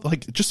think about,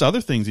 like, just other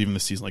things even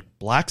this season, like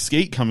Black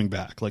Skate coming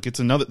back. Like, it's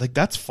another, like,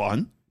 that's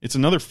fun. It's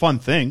another fun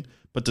thing,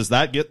 but does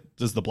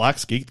the Black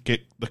Skate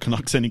get the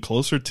Canucks any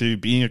closer to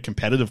being a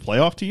competitive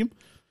playoff team?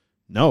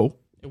 No.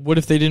 What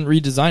if they didn't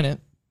redesign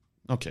it?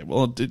 Okay,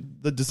 well,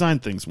 the design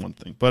thing's one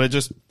thing, but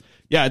it's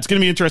going to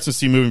be interesting to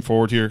see moving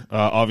forward here.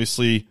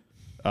 Obviously,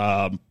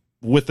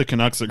 with the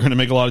Canucks, they're going to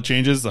make a lot of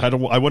changes. I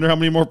wonder how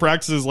many more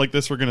practices like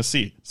this we're going to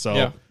see.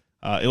 So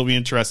it'll be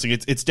interesting.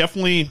 It's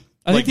definitely,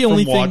 I think the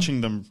only thing, watching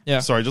them.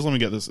 Yeah. Sorry, just let me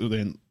get this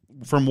in.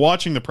 From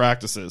watching the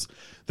practices,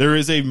 there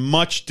is a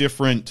much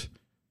different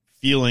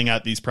feeling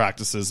at these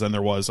practices than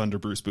there was under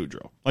Bruce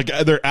Boudreau. Like,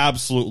 there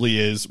absolutely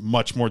is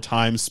much more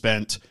time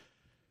spent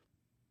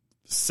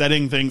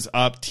setting things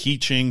up,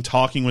 teaching,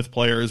 talking with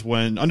players.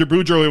 When under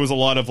Boudreau, it was a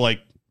lot of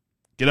like,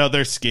 get out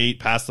there, skate,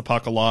 pass the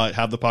puck a lot,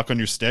 have the puck on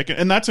your stick.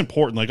 And that's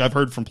important. Like, I've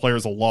heard from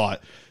players a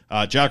lot.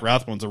 Jack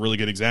Rathbone's a really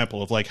good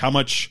example of like how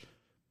much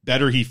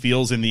better he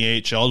feels in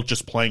the AHL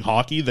just playing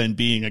hockey than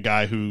being a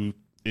guy who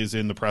is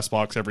in the press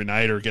box every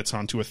night or gets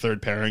onto a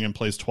third pairing and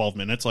plays 12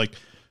 minutes. Like,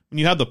 when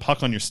you have the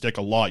puck on your stick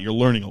a lot, you're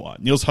learning a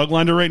lot. Niels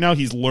Höglander right now,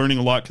 he's learning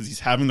a lot because he's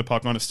having the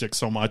puck on his stick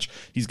so much.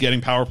 He's getting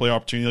power play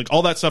opportunity. Like,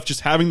 all that stuff,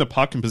 just having the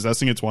puck and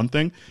possessing it's one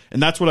thing.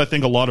 And that's what I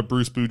think a lot of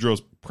Bruce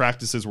Boudreau's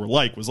practices were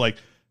like, was like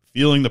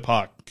feeling the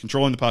puck,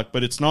 controlling the puck.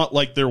 But it's not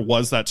like there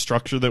was that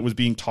structure that was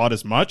being taught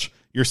as much.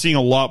 You're seeing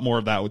a lot more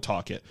of that with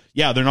Talkit.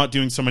 Yeah, they're not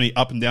doing so many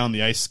up and down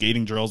the ice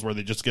skating drills where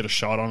they just get a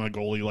shot on a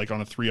goalie like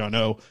on a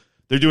 3-on-0.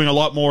 They're doing a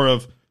lot more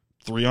of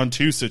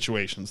 3-on-2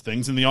 situations,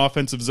 things in the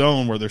offensive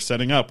zone where they're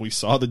setting up. We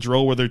saw the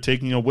drill where they're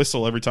taking a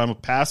whistle every time a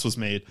pass was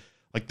made.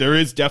 Like, there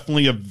is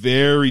definitely a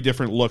very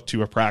different look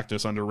to a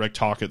practice under Rick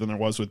Tocchet than there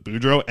was with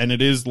Boudreau, and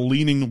it is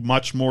leaning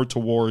much more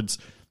towards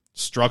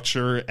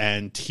structure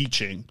and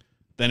teaching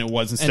than it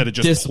was instead of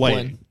just discipline.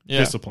 Playing. Yeah.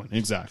 Discipline,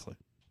 exactly.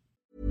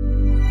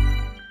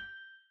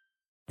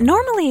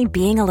 Normally,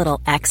 being a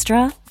little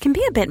extra can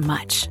be a bit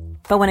much,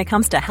 but when it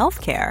comes to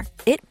healthcare,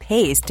 it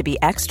pays to be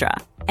extra.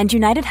 And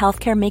United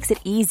Healthcare makes it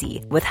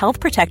easy with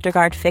Health Protector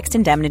Guard fixed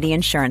indemnity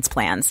insurance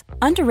plans.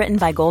 Underwritten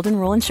by Golden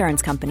Rule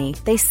Insurance Company,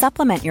 they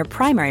supplement your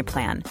primary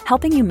plan,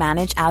 helping you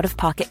manage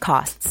out-of-pocket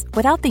costs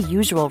without the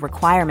usual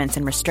requirements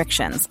and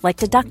restrictions like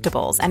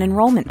deductibles and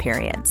enrollment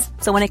periods.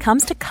 So when it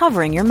comes to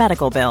covering your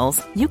medical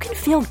bills, you can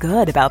feel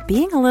good about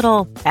being a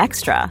little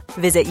extra.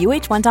 Visit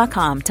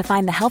UH1.com to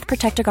find the Health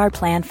Protector Guard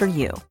plan for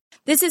you.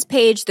 This is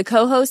Paige, the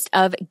co-host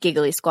of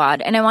Giggly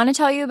Squad, and I want to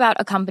tell you about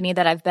a company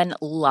that I've been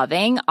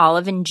loving,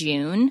 Olive &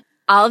 June.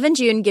 Olive &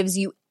 June gives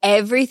you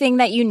everything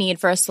that you need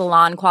for a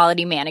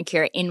salon-quality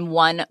manicure in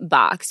one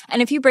box.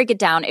 And if you break it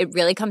down, it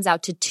really comes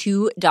out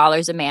to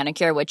 $2 a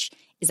manicure, which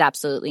is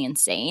absolutely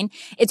insane.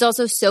 It's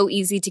also so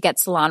easy to get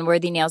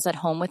salon-worthy nails at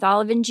home with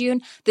Olive &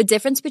 June. The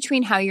difference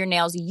between how your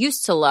nails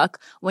used to look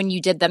when you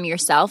did them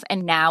yourself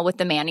and now with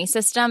the Mani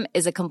system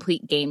is a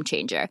complete game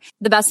changer.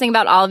 The best thing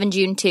about Olive &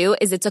 June too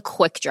is it's a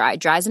quick dry.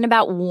 Dries in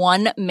about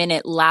 1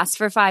 minute, lasts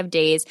for 5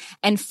 days,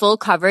 and full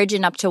coverage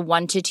in up to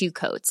 1 to 2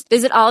 coats.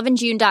 Visit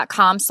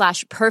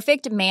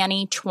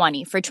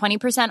oliveandjune.com/perfectmani20 for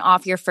 20%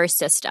 off your first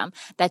system.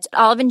 That's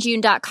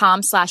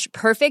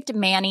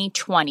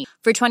oliveandjune.com/perfectmani20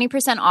 for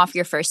 20% off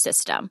your first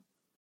system.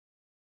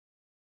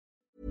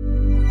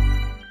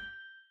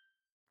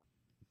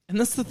 And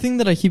that's the thing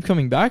that I keep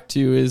coming back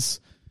to is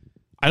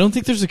I don't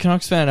think there's a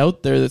Canucks fan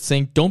out there that's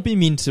saying, don't be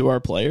mean to our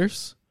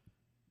players.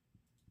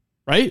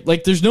 Right?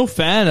 Like, there's no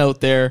fan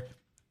out there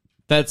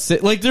that's...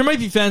 Like, there might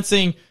be fans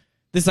saying,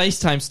 this ice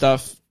time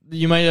stuff,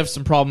 you might have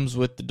some problems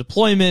with the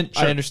deployment.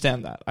 Sure. I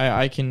understand that.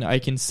 I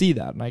can see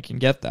that, and I can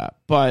get that.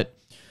 But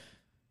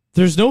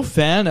there's no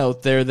fan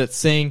out there that's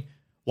saying,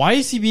 why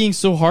is he being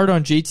so hard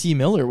on JT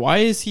Miller? Why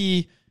is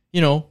he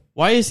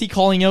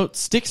calling out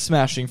stick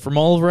smashing from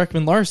Oliver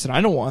Ekman-Larsson?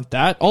 I don't want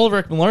that.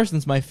 Oliver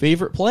Ekman-Larsson's my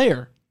favorite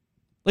player.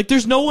 Like,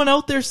 there's no one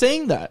out there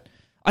saying that.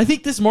 I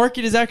think this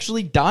market is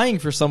actually dying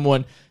for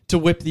someone to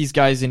whip these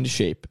guys into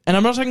shape. And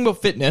I'm not talking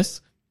about fitness,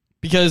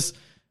 because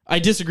I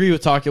disagree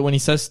with Taka when he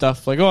says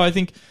stuff like, oh, I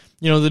think,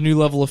 the new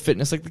level of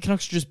fitness, like the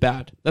Canucks are just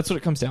bad. That's what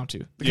it comes down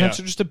to. The Canucks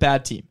are just a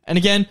bad team. And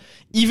again,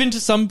 even to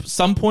some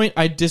point,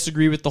 I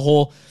disagree with the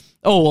whole,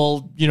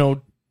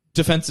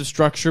 defensive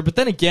structure. But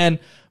then again,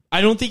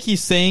 I don't think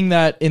he's saying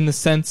that in the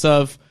sense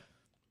of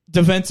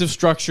defensive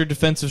structure,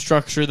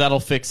 that'll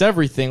fix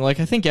everything. Like,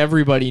 I think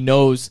everybody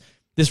knows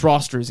this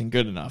roster isn't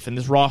good enough, and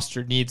this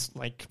roster needs,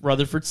 like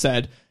Rutherford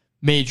said,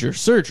 major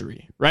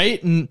surgery,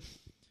 right? And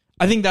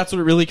I think that's what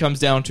it really comes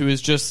down to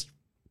is just,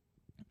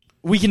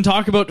 we can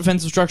talk about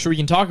defensive structure, we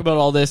can talk about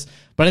all this,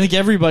 but I think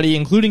everybody,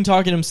 including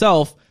Talkin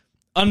himself,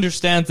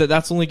 understands that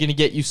that's only going to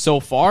get you so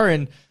far.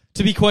 And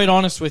to be quite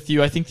honest with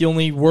you, I think the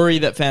only worry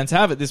that fans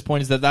have at this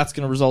point is that that's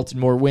going to result in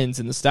more wins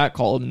in the stat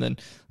column, and then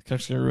the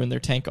Canucks are going to ruin their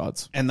tank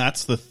odds. And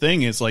that's the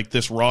thing, is like,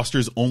 this roster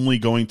is only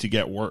going to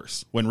get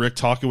worse. When Rick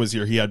Talkin was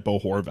here, he had Bo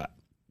Horvat.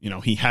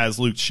 He has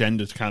Luke Schenn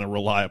to kind of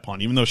rely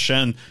upon, even though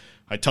Schenn,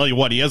 I tell you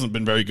what, he hasn't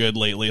been very good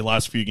lately.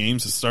 Last few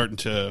games is starting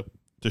to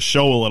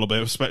show a little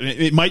bit.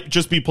 It might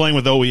just be playing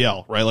with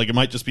OEL, right? Like, it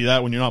might just be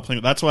that when you're not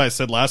playing. That's why I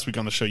said last week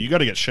on the show, you got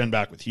to get Schenn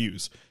back with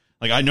Hughes.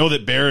 Like, I know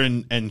that Bear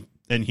and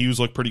Hughes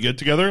look pretty good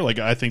together. Like,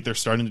 I think they're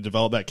starting to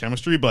develop that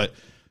chemistry, but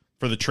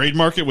for the trade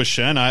market with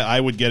Schenn, I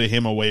would get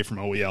him away from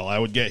OEL. I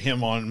would get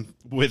him on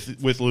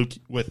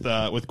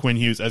with Quinn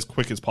Hughes as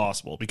quick as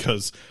possible,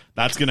 because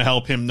that's going to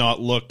help him not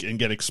look and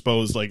get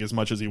exposed like as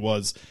much as he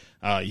was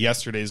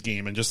yesterday's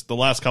game. And just the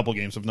last couple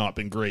games have not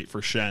been great for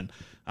Schenn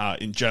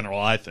in general,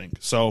 I think.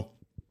 So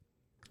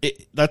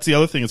that's the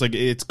other thing. It's like,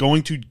 it's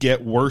going to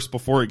get worse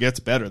before it gets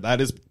better.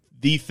 That is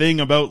the thing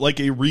about like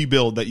a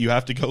rebuild that you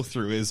have to go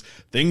through, is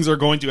things are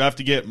going to have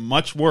to get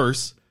much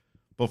worse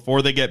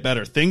before they get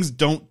better. Things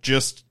don't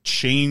just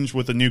change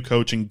with a new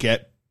coach and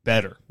get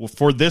better. Well,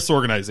 for this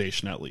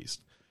organization at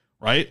least,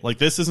 right? Like,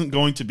 this isn't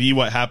going to be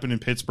what happened in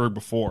Pittsburgh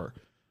before,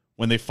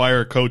 when they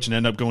fire a coach and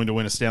end up going to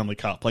win a Stanley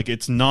Cup. Like,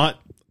 it's not...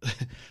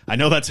 I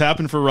know that's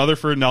happened for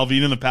Rutherford and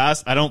Alvin in the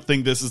past. I don't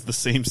think this is the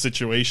same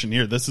situation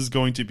here. This is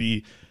going to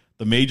be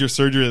the major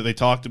surgery that they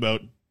talked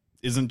about.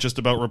 Isn't just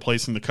about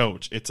replacing the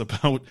coach. It's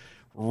about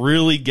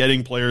really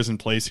getting players in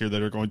place here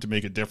that are going to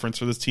make a difference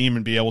for this team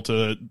and be able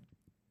to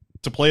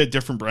play a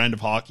different brand of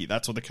hockey.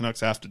 That's what the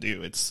Canucks have to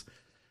do. It's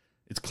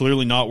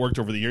clearly not worked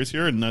over the years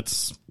here, and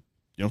that's,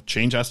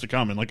 change has to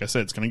come. And like I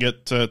said, it's going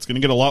to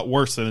get a lot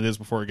worse than it is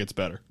before it gets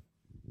better.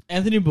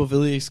 Anthony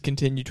Beauvillier's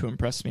continued to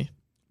impress me.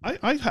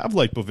 I have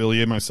liked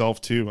Beauvillier myself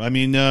too. I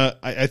mean,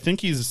 I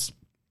think he's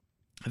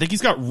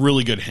got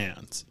really good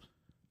hands.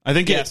 I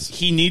think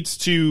he needs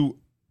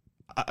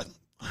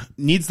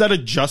that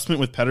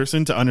adjustment with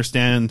Pettersson to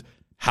understand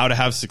how to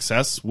have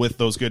success with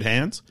those good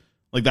hands.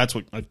 Like, that's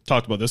what I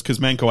talked about this, because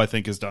Manko, I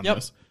think, has done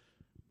this.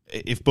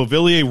 If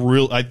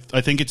Beauvillier I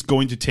think it's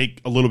going to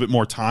take a little bit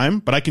more time,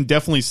 but I can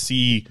definitely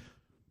see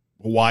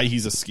why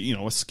he's a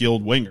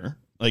skilled winger.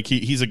 Like,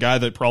 he's a guy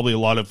that probably a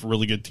lot of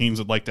really good teams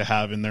would like to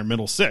have in their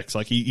middle six.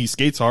 Like, he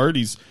skates hard.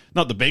 He's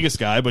not the biggest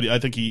guy, but I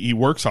think he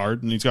works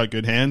hard, and he's got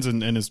good hands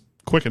and is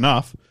quick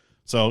enough.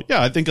 So,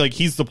 yeah, I think like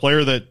he's the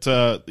player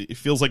that it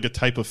feels like a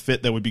type of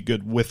fit that would be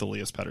good with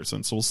Elias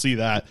Pettersson. So we'll see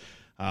that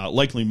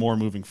likely more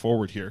moving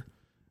forward here.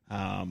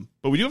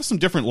 But we do have some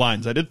different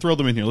lines. I did throw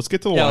them in here. Let's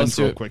get to the lines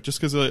real quick, just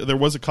because there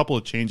was a couple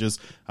of changes.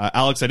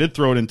 Alex, I did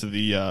throw it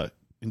into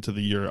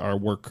our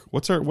work.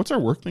 What's our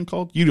work thing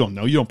called? You don't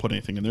know. You don't put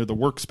anything in there. The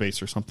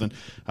workspace or something.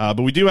 But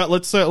we do.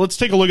 Let's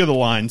take a look at the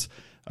lines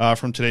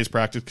from today's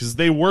practice, because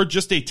they were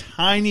just a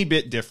tiny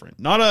bit different.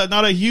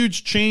 Not a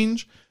huge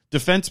change.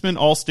 Defensemen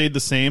all stayed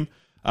the same.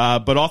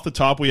 But off the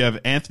top, we have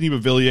Anthony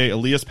Beauvillier,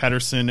 Elias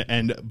Pettersson,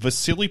 and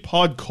Vasily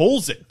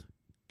Podkolzin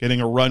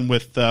getting a run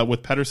with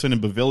Pettersson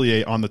and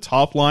Beauvillier on the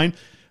top line.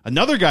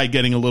 Another guy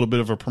getting a little bit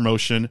of a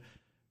promotion,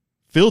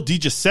 Phil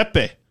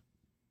DiGiuseppe,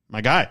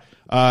 my guy.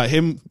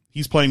 Him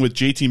He's playing with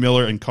JT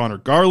Miller and Connor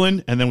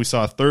Garland. And then we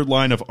saw a third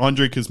line of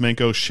Andrei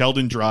Kuzmenko,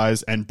 Sheldon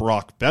Dries, and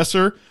Brock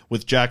Besser,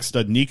 with Jack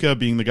Studnicka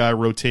being the guy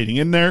rotating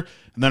in there.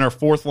 And then our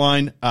fourth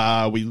line,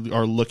 we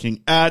are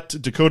looking at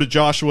Dakota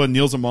Joshua,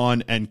 Niels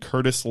Amon, and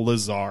Curtis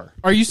Lazar.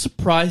 Are you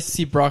surprised to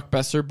see Brock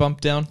Besser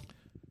bump down?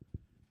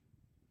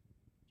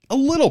 A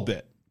little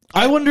bit.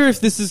 I wonder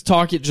if this is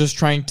Tocchet just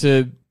trying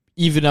to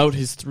even out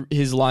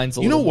his lines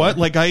a little. You know what?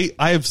 more. Like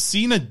I have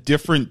seen a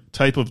different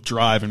type of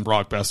drive in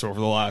Brock Besser over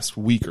the last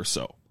week or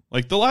so.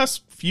 Like the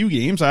last few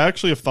games, I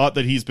actually have thought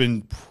that he's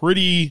been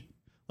pretty.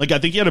 Like I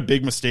think he had a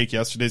big mistake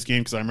yesterday's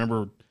game because I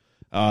remember,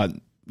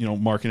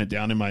 marking it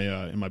down in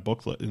my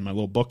booklet in my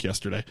little book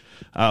yesterday.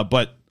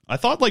 But I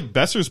thought like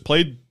Besser's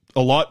played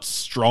a lot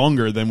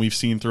stronger than we've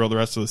seen throughout the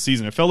rest of the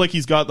season. It felt like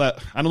he's got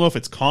that. I don't know if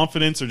it's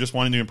confidence or just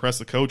wanting to impress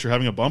the coach or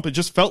having a bump. It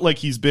just felt like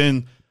he's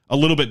been a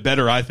little bit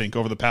better. I think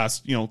over the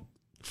past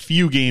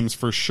few games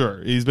for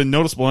sure. He's been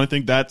noticeable, and I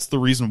think that's the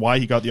reason why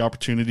he got the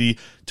opportunity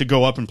to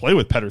go up and play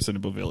with Pettersson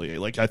and Beauvillier.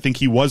 Like, I think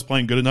he was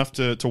playing good enough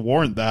to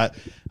warrant that.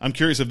 I'm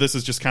curious if this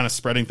is just kind of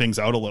spreading things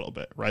out a little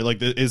bit, right?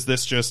 Like, is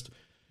this just,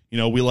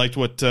 we liked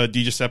what Di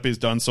Giuseppe's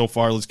done so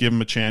far. Let's give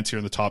him a chance here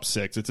in the top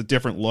six. It's a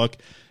different look.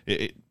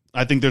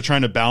 I think they're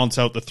trying to balance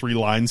out the three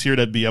lines here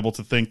to be able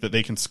to think that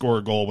they can score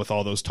a goal with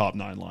all those top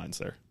nine lines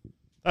there.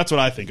 That's what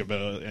I think of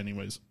it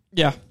anyways.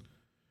 Yeah.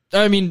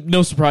 I mean,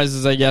 no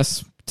surprises, I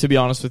guess, to be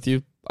honest with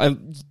you.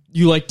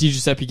 You like Di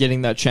Giuseppe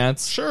getting that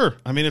chance? Sure.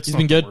 I mean, it's He's not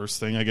been the good. worst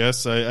thing, I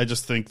guess. I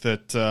just think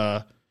that,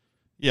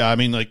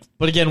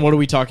 But again, what are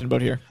we talking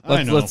about here?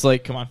 Let's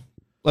come on.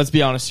 Let's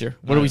be honest here.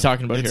 What are we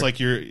talking about it's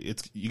here?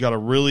 Like you got a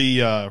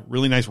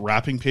really nice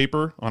wrapping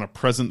paper on a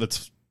present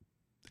that's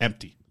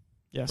empty.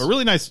 Yes. But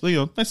really nice,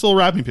 nice little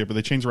wrapping paper.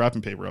 They changed the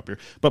wrapping paper up here.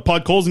 But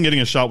Podkolzin getting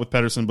a shot with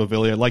Pettersson and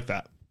Beauvillier, I like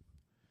that.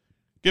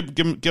 Get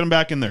him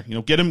back in there.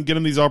 Get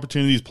him these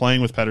opportunities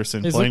playing with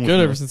Pettersson. He's playing looked good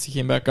with ever since he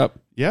came back up.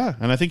 Yeah,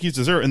 and I think he's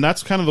deserved. And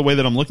that's kind of the way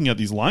that I'm looking at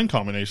these line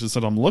combinations.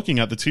 That I'm looking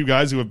at the two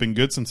guys who have been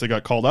good since they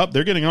got called up.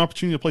 They're getting an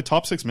opportunity to play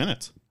top 6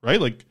 minutes,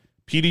 right? Like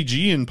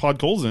PDG and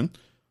Podkolzin,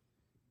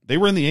 they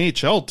were in the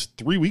AHL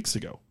 3 weeks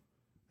ago,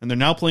 and they're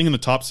now playing in the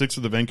top 6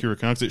 of the Vancouver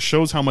Canucks. It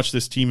shows how much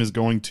this team is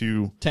going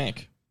to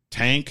tank.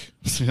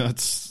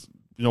 That's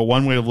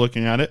one way of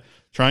looking at it.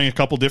 Trying a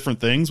couple different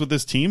things with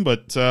this team,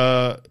 but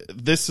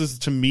this is,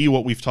 to me,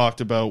 what we've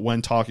talked about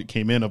when Tocchet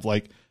came in, of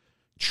like,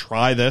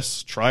 try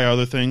this, try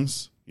other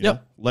things.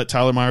 Let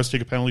Tyler Myers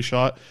take a penalty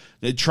shot.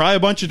 Try a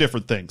bunch of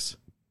different things.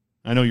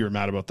 I know you were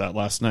mad about that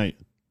last night.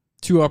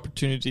 2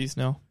 opportunities,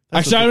 no.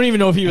 Actually, I don't even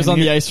know if he was on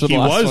the ice for the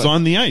last one. He was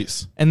on the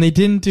ice. And they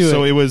didn't do it.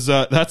 So it was,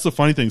 that's the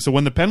funny thing. So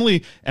when the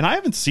penalty, and I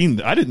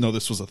didn't know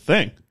this was a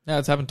thing. Yeah,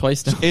 it's happened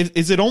twice now.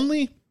 Is it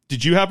only,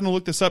 did you happen to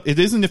look this up? It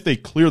isn't if they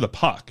clear the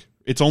puck.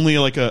 It's only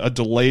like a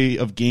delay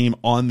of game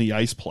on the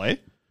ice play.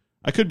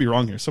 I could be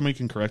wrong here. Somebody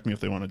can correct me if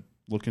they want to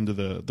look into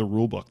the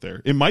rule book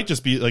there. It might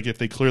just be like if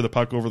they clear the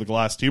puck over the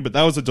glass too, but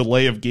that was a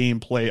delay of game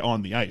play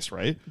on the ice,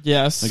 right?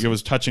 Yes. Like it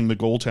was touching the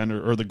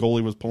goaltender, or the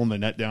goalie was pulling the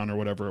net down, or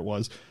whatever it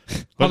was.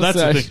 But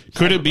Honestly, that's the thing.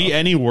 Could it be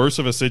any worse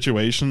of a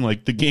situation?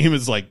 Like the game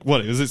is like,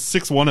 what is it,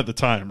 6-1 at the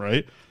time,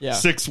 right? Yeah.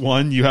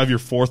 6-1, you have your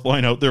fourth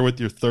line out there with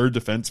your third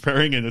defense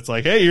pairing, and it's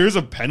like, hey, here's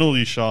a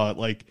penalty shot.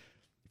 Like,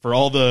 for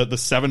all the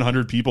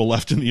 700 people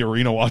left in the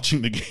arena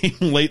watching the game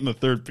late in the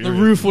third period. The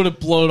roof would have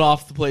blown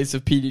off the place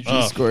if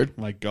PDG scored.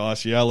 My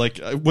gosh, yeah. Like,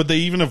 would they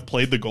even have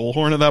played the goal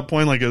horn at that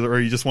point? Like, or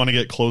you just want to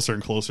get closer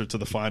and closer to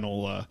the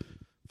final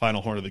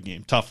horn of the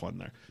game? Tough one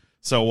there.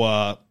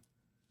 So,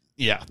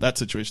 yeah, that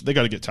situation. They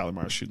got to get Tyler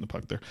Myers shooting the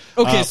puck there.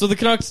 Okay, so the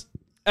Canucks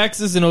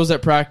X's and O's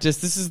at practice.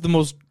 This is the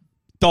most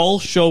dull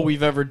show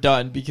we've ever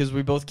done because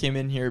we both came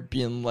in here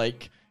being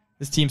like,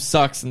 this team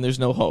sucks and there's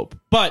no hope.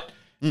 But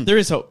there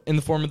is hope in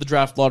the form of the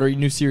draft lottery,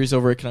 new series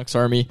over at Canucks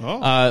Army.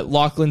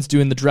 Lachlan's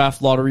doing the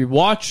draft lottery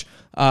watch.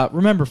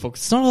 Remember, folks,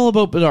 it's not all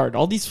about Bedard.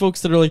 All these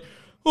folks that are like,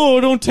 oh,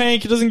 don't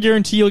tank, it doesn't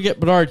guarantee you'll get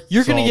Bedard.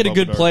 You're going to get a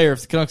good player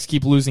if the Canucks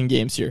keep losing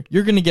games here.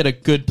 You're going to get a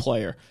good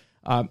player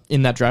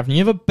in that draft, and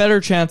you have a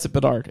better chance at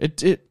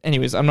Bedard.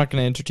 Anyways, I'm not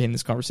going to entertain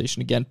this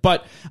conversation again.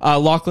 But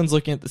Lachlan's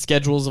looking at the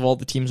schedules of all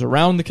the teams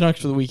around the Canucks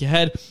for the week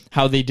ahead,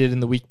 how they did in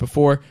the week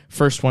before.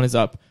 First one is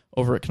up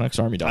over at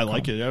CanucksArmy.com. I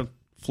like it, yeah.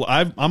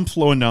 I'm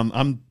flowing down.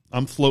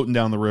 I'm floating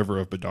down the river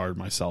of Bedard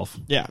myself.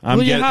 Yeah,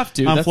 you have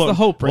to. That's the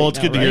hope, right? Well, it's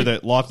now, good to right? hear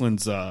that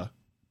Lachlan's a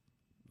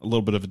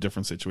little bit of a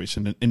different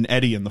situation. An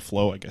Eddie in the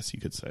flow, I guess you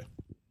could say.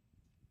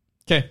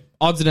 Okay,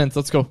 odds and ends.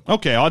 Let's go.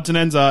 Okay, odds and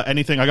ends.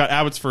 Anything? I got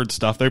Abbotsford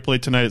stuff. They play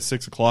tonight at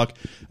 6:00.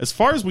 As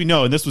far as we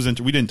know, and this was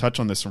we didn't touch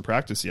on this from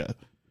practice yet.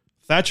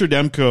 Thatcher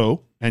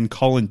Demko and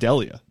Colin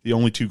Delia, the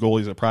only 2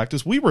 goalies at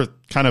practice. We were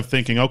kind of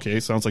thinking, okay,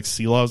 sounds like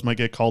Seelovs might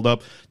get called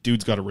up.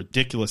 Dude's got a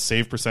ridiculous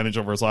save percentage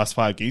over his last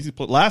 5 games. He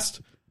played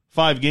last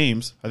 5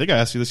 games. I think I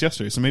asked you this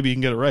yesterday, so maybe you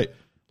can get it right.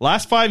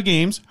 Last 5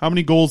 games, how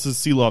many goals has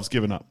Seelovs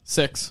given up?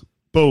 6.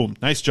 Boom.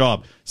 Nice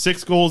job.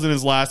 6 goals in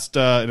his last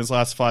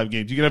 5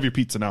 games. You can have your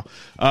pizza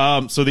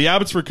now. So the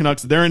Abbotsford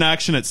Canucks, they're in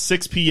action at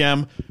 6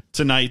 p.m.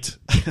 tonight.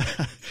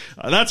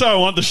 That's how I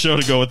want the show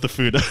to go with the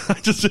food.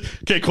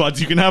 Okay, Quads,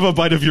 you can have a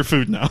bite of your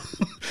food now.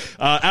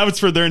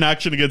 Abbotsford, they're in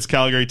action against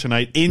Calgary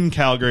tonight in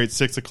Calgary at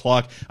 6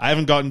 o'clock. I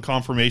haven't gotten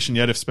confirmation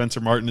yet if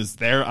Spencer Martin is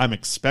there. I'm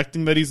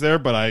expecting that he's there,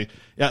 but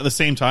at the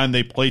same time,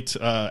 they play.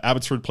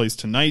 Abbotsford plays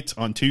tonight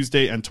on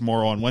Tuesday and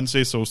tomorrow on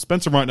Wednesday. So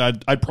Spencer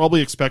Martin, I'd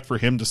probably expect for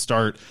him to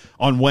start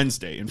on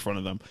Wednesday in front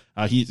of them.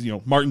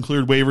 Martin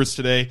cleared waivers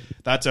today.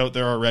 That's out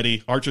there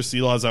already. Archer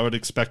Seelaws, I would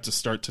expect to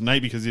start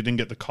tonight because he didn't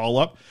get the call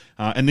up.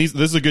 And this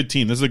is a good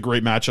team. This is a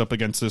great matchup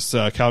against this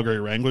Calgary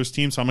Wranglers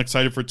team. So I'm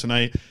excited for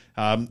tonight.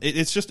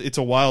 It's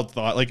a wild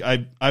thought. Like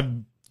I've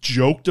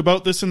joked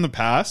about this in the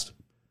past,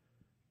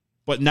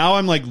 but now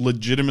I'm like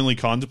legitimately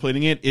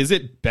contemplating it. Is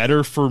it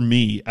better for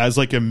me as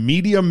like a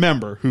media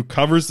member who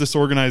covers this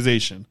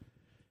organization?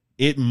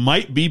 It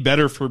might be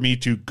better for me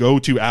to go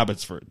to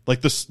Abbotsford.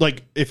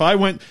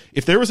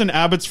 If there was an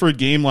Abbotsford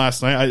game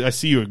last night, I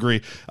see you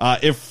agree.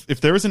 If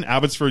there was an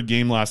Abbotsford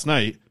game last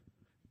night,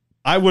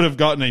 I would have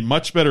gotten a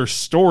much better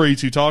story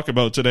to talk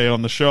about today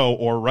on the show,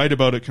 or write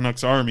about at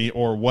Canucks Army,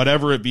 or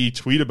whatever it be,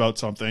 tweet about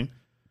something.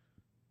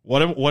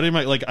 What am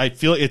I like? I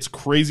feel it's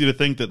crazy to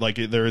think that like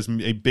there is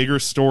a bigger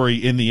story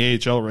in the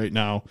AHL right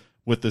now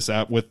with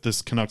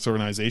this Canucks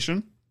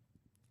organization,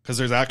 because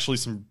there's actually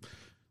some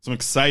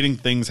exciting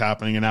things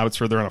happening in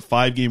Abbotsford. They're on a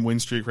 5-game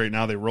win streak right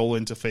now. They roll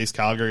in to face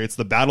Calgary. It's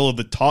the battle of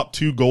the top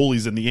 2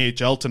 goalies in the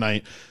AHL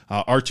tonight,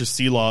 Archer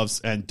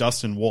Seelovs and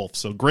Dustin Wolf.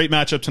 So great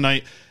matchup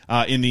tonight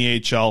in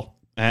the AHL.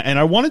 And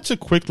I wanted to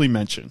quickly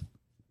mention,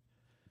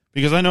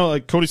 because I know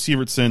like Cody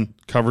Sievertson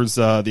covers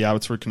the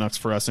Abbotsford Canucks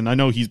for us, and I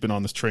know he's been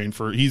on this train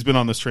for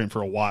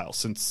a while,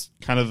 since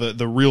kind of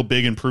the real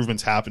big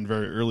improvements happened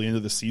very early into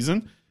the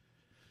season.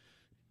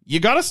 You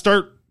got to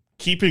start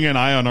keeping an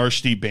eye on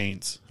Archie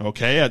Bains,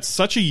 okay? At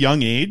such a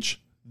young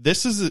age,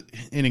 this is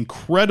an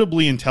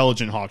incredibly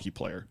intelligent hockey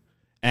player.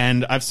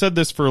 And I've said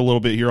this for a little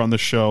bit here on the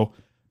show.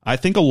 I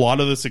think a lot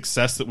of the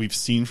success that we've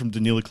seen from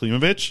Danila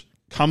Klimovich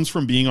comes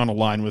from being on a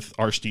line with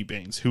Archie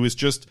Bains, who is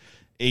just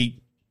a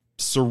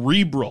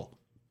cerebral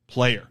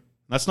player.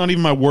 That's not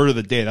even my word of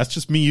the day. That's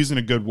just me using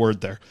a good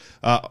word there.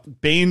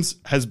 Bains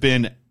has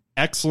been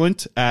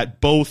excellent at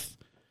both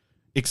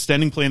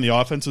extending play in the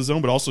offensive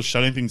zone, but also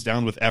shutting things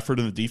down with effort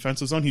in the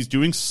defensive zone. He's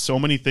doing so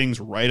many things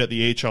right at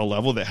the AHL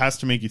level that has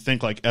to make you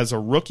think, like, as a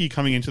rookie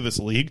coming into this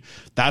league,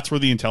 that's where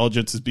the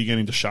intelligence is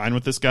beginning to shine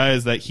with this guy,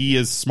 is that he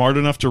is smart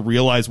enough to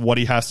realize what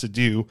he has to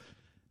do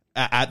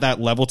at that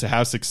level to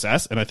have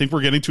success. And I think we're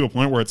getting to a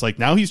point where it's like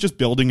now he's just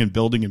building and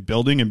building and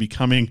building and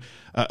becoming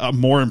a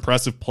more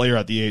impressive player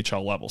at the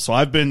AHL level. So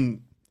I've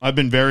been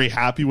very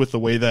happy with the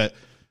way that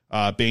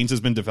Bains has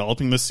been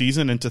developing this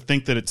season, and to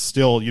think that it's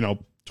still,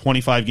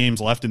 25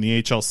 games left in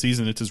the AHL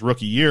season, it's his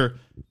rookie year.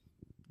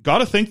 Got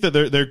to think that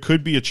there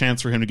could be a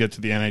chance for him to get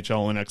to the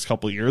NHL in the next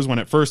couple of years, when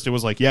at first it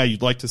was like, yeah,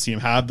 you'd like to see him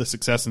have the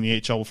success in the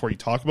AHL before you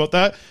talk about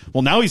that.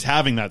 Well, now he's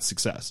having that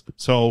success.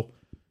 So,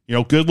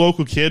 good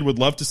local kid, would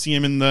love to see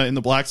him in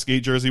the black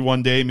skate jersey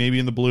one day, maybe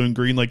in the blue and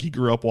green like he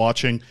grew up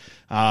watching.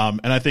 And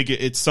I think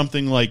it's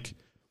something like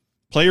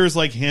players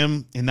like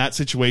him in that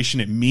situation,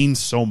 it means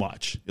so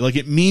much. Like,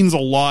 it means a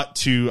lot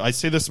to, I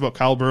say this about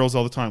Kyle Burrows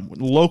all the time,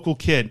 when a local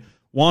kid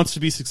wants to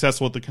be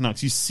successful with the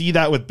Canucks. You see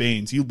that with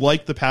Bains. You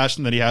like the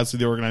passion that he has for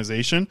the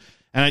organization.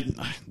 And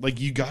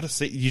you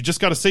just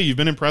got to say you've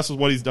been impressed with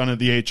what he's done at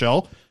the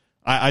AHL.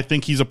 I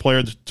think he's a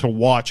player to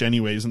watch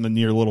anyways in the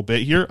near little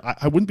bit here.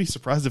 I wouldn't be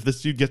surprised if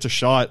this dude gets a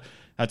shot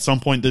at some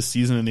point this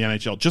season in the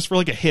NHL, just for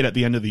like a hit at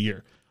the end of the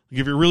year. Like,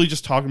 if you're really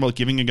just talking about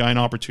giving a guy an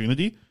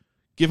opportunity,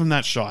 give him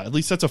that shot. At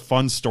least that's a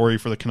fun story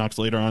for the Canucks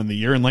later on in the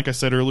year. And like I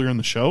said earlier in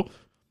the show,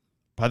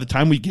 by the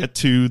time we get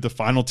to the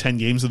final 10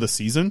 games of the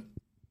season,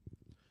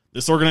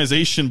 this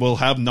organization will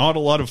have not a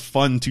lot of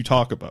fun to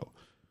talk about,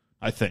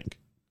 I think.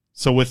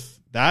 So with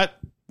that,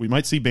 we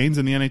might see Bains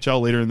in the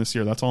NHL later in this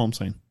year. That's all I'm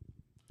saying.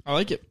 I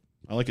like it.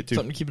 I like it too.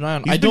 Something to keep an eye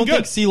on. He's I don't been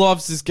think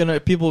Seelovs is going to,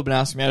 people have been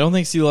asking me, I don't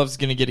think Seelovs is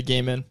going to get a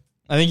game in.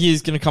 I think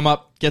he's going to come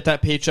up, get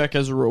that paycheck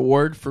as a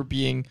reward for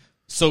being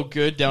so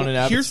good down in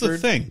Abbotsford. Here's the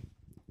thing.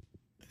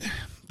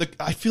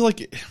 I feel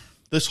like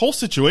this whole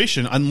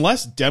situation,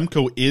 unless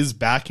Demko is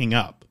backing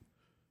up,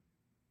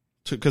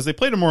 because they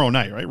play tomorrow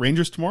night, right?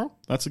 Rangers tomorrow?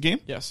 That's the game?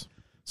 Yes.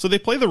 So they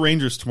play the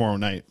Rangers tomorrow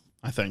night,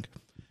 I think.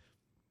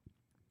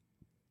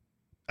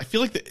 I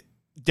feel like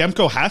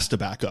Demko has to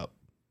back up,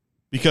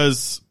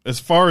 because as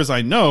far as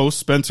I know,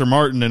 Spencer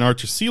Martin and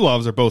Archer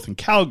Seelovs are both in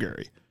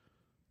Calgary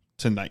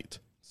tonight.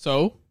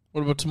 So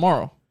what about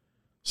tomorrow?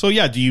 So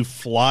yeah, do you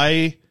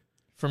fly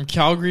from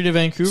Calgary to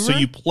Vancouver? So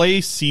you play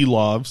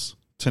Seelovs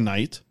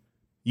tonight.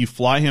 You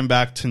fly him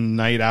back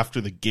tonight after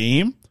the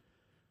game,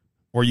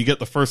 or you get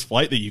the first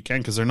flight that you can,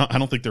 because they're not. I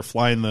don't think they're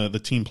flying the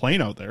team plane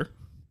out there.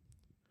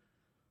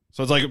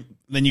 So it's like,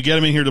 then you get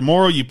him in here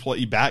tomorrow. You put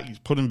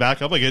him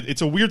back up. Like,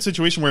 it's a weird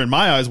situation where, in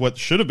my eyes, what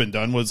should have been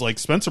done was, like,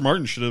 Spencer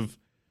Martin should have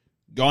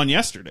gone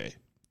yesterday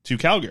to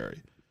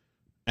Calgary,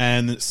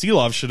 and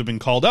Seelov should have been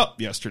called up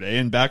yesterday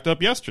and backed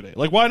up yesterday.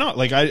 Like, why not?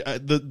 Like,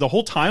 the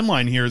whole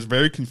timeline here is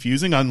very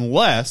confusing,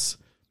 unless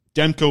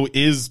Demko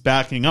is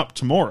backing up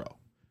tomorrow.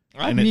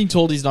 I'm being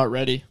told he's not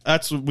ready.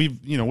 That's what we've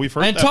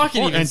heard. And that Tocchet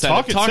before. even And said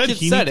it. Tocchet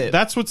said it.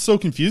 That's what's so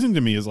confusing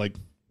to me, is like,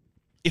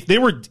 if they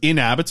were in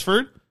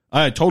Abbotsford,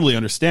 I totally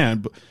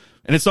understand. But,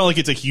 and it's not like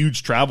it's a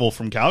huge travel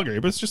from Calgary,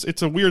 but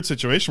it's a weird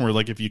situation where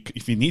like if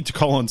you need to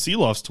call on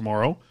Seeloffs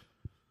tomorrow,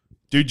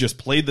 dude just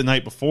played the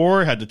night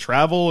before, had to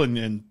travel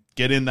and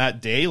get in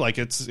that day. Like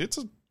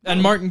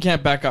and Martin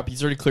can't back up.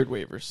 He's already cleared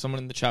waivers. Someone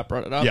in the chat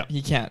brought it up. Yeah.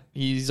 He can't.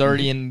 He's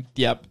already in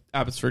the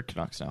Abbotsford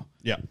Canucks now.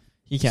 Yeah.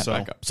 He can't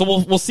back up. So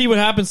we'll see what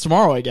happens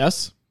tomorrow, I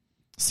guess.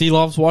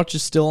 Seeloff's watch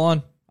is still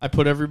on. I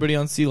put everybody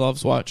on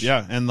Seeloff's watch.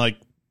 Yeah, and like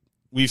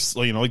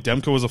like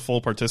Demko was a full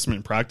participant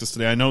in practice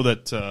today. I know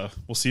that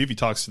we'll see if he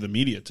talks to the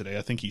media today.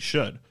 I think he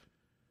should.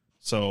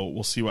 So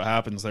we'll see what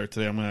happens there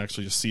today. I'm going to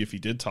actually just see if he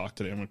did talk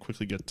today. I'm going to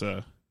quickly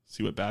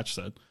see what Batch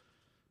said.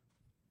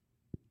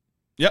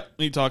 Yep,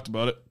 he talked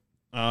about it.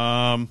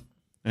 And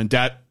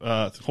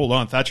hold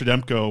on, Thatcher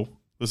Demko,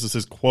 this is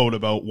his quote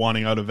about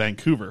wanting out of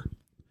Vancouver.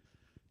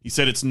 He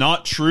said, "It's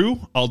not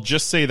true. I'll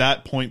just say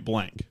that point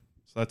blank."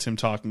 So that's him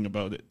talking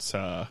about it.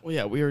 Well,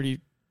 yeah, we already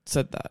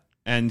said that.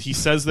 And he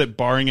says that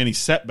barring any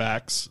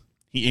setbacks,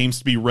 he aims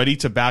to be ready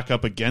to back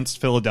up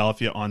against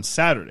Philadelphia on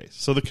Saturday.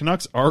 So the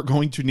Canucks are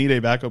going to need a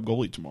backup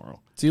goalie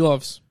tomorrow.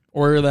 Seeloffs.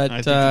 Or that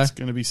I think it's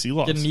going to be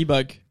Seeloffs. Get an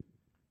e-bug.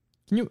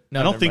 Can you? No,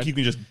 I don't think you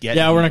can just get.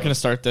 Yeah, we're not going to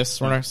start this.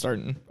 We're not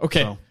starting.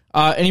 Okay. So.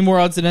 Any more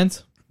odds and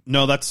ends?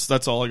 No,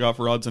 that's all I got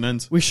for odds and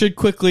ends. We should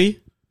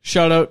quickly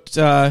shout out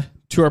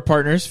to our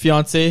partners,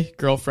 fiance,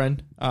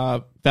 girlfriend,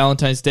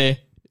 Valentine's Day.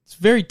 It's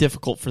very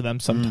difficult for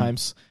them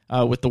sometimes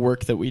with the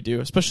work that we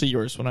do, especially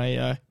yours. When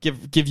I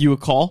give you a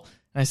call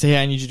and I say,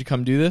 "Hey, I need you to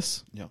come do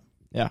this."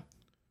 Yeah.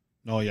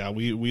 Oh yeah,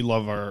 we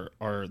love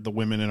the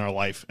women in our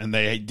life, and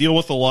they deal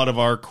with a lot of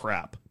our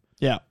crap.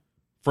 Yeah.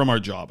 From our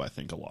job, I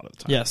think a lot of the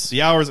time. Yes.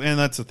 The hours, and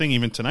that's the thing.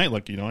 Even tonight,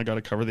 like I got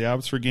to cover the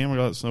Abbotsford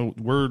game. So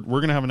we're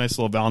gonna have a nice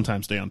little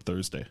Valentine's Day on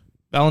Thursday.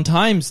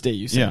 Valentine's Day,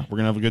 you say? Yeah, we're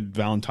gonna have a good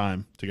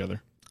Valentine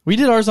together. We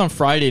did ours on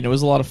Friday, and it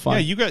was a lot of fun.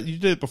 Yeah, you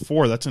did it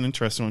before. That's an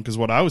interesting one because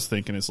what I was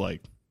thinking is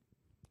like,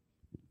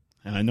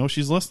 and I know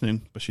she's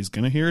listening, but she's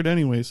gonna hear it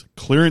anyways.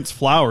 Clearance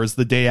flowers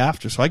the day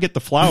after, so I get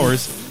the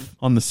flowers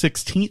on the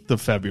 16th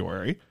of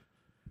February.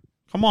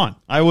 Come on,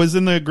 I was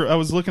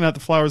looking at the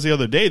flowers the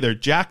other day. They're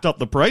jacked up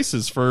the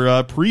prices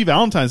for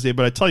pre-Valentine's Day,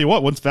 but I tell you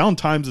what, once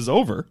Valentine's is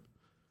over,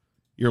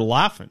 you're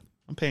laughing.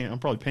 I'm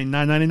probably paying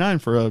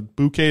 $9.99 for a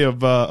bouquet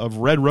of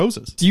red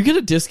roses. Do you get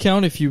a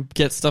discount if you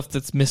get stuff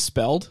that's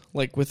misspelled,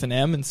 like with an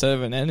M instead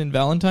of an N in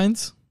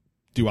Valentine's?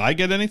 Do I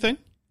get anything?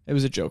 It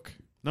was a joke.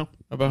 No.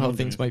 About how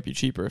things might be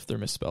cheaper if they're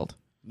misspelled.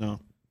 No.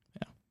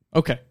 Yeah.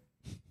 Okay.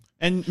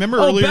 And remember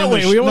earlier in the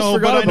show,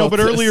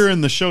 earlier in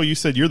the show you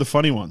said you're the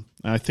funny one.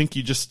 And I think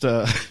you just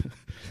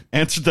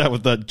answered that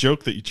with that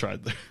joke that you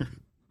tried there.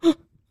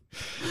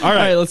 All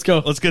right, let's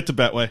go. Let's get to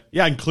Betway.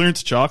 Yeah, and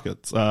clearance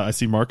chocolates. I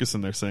see Marcus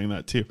in there saying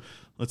that too.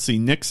 Let's see.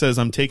 Nick says,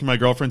 "I'm taking my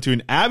girlfriend to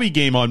an Abbey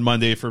game on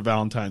Monday for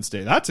Valentine's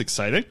Day." That's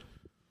exciting.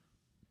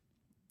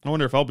 I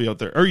wonder if I'll be out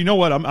there. Or you know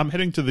what? I'm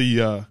heading to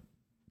the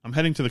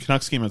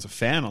Canucks game as a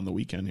fan on the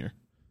weekend here.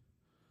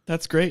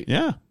 That's great.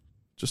 Yeah.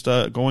 Just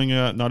going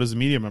not as a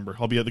media member.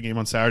 I'll be at the game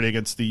on Saturday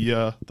against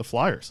the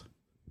Flyers.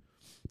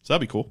 So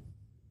that'd be cool.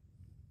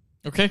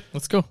 Okay,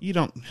 let's go. You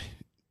don't...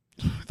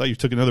 I thought you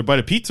took another bite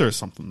of pizza or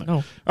something there.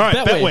 No. All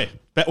right,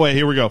 Betway,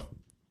 here we go.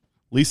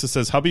 Lisa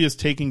says, "Hubby is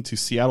taking to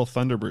Seattle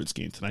Thunderbirds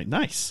game tonight."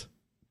 Nice.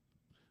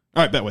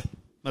 All right, Betway.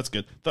 That's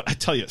good. I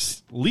tell you,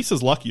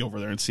 Lisa's lucky over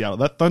there in Seattle.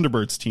 That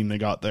Thunderbirds team they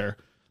got there,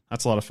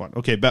 that's a lot of fun.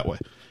 Okay, Betway.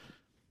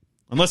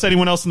 Unless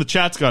anyone else in the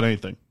chat's got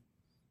anything.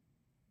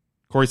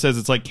 Corey says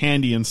it's like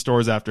candy in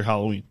stores after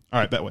Halloween. All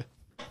right, Betway.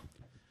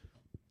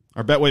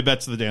 Our Betway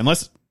bets of the day.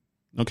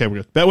 Okay, we're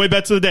good. Betway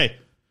bets of the day.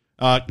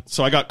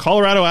 So I got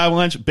Colorado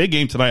Avalanche, big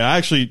game tonight. I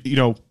actually,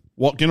 going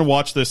to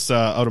watch this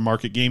out of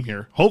market game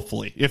here.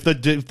 Hopefully, if the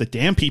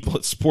damn people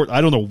at Sport,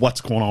 I don't know what's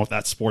going on with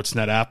that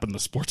Sportsnet app and the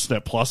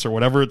Sportsnet Plus or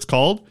whatever it's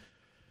called.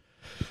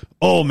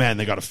 Oh man,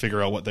 they got to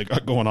figure out what they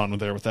got going on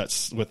there with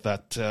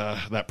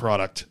that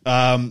product.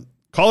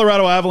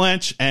 Colorado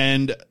Avalanche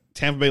and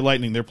Tampa Bay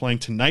Lightning. They're playing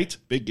tonight.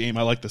 Big game.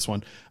 I like this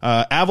one.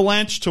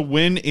 Avalanche to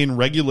win in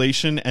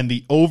regulation and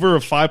the over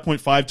of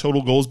 5.5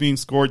 total goals being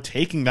scored.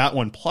 Taking that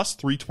one plus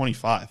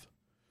 325.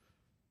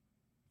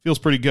 Feels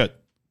pretty good.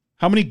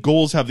 How many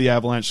goals have the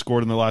Avalanche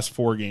scored in the last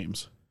 4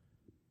 games?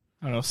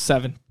 I don't know,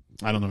 7.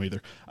 I don't know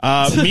either.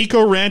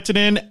 Mikko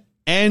Rantanen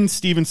and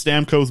Steven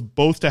Stamkos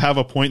both to have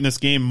a point in this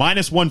game.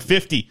 Minus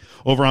 150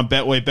 over on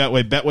Betway,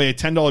 a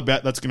 $10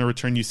 bet. That's going to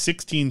return you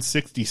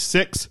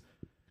 $16.66.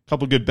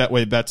 Couple good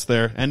Betway bets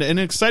there. And an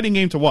exciting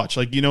game to watch.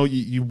 Like,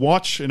 you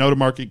watch an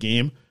out-of-market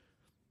game,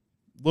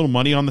 a little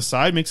money on the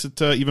side makes it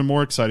even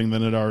more exciting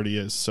than it already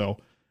is. So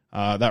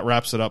that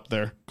wraps it up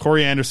there.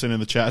 Corey Anderson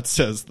in the chat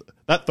says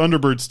that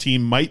Thunderbirds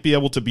team might be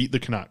able to beat the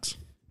Canucks.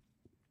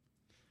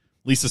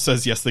 Lisa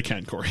says, yes, they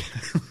can, Corey.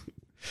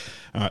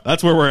 All right,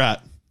 that's where we're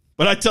at.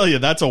 But I tell you,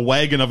 that's a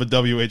wagon of a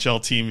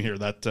WHL team here,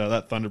 that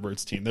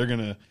Thunderbirds team. They're going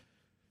to,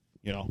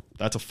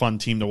 that's a fun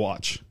team to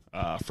watch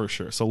for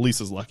sure. So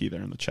Lisa's lucky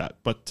there in the chat.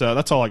 But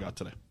that's all I got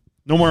today.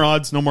 No more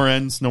odds, no more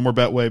ends, no more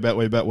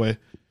Betway.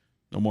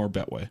 No more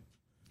Betway.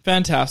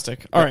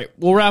 Fantastic. All right,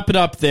 we'll wrap it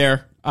up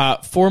there.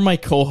 For my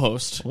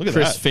co-host, Look at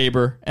Chris that.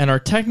 Faber, and our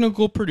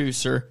technical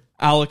producer,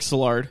 Alex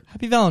Szilard.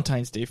 Happy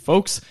Valentine's Day,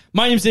 folks.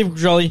 My name's Dave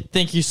Quadrelli.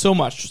 Thank you so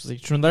much for listening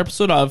to another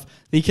episode of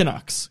The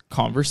Canucks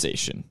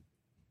Conversation.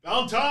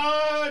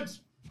 Valentine's!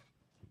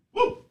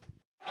 Woo!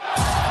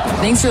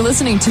 Thanks for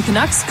listening to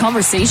Canucks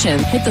Conversation.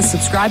 Hit the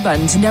subscribe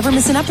button to never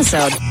miss an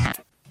episode.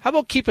 How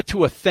about keep it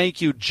to a thank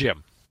you,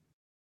 Jim?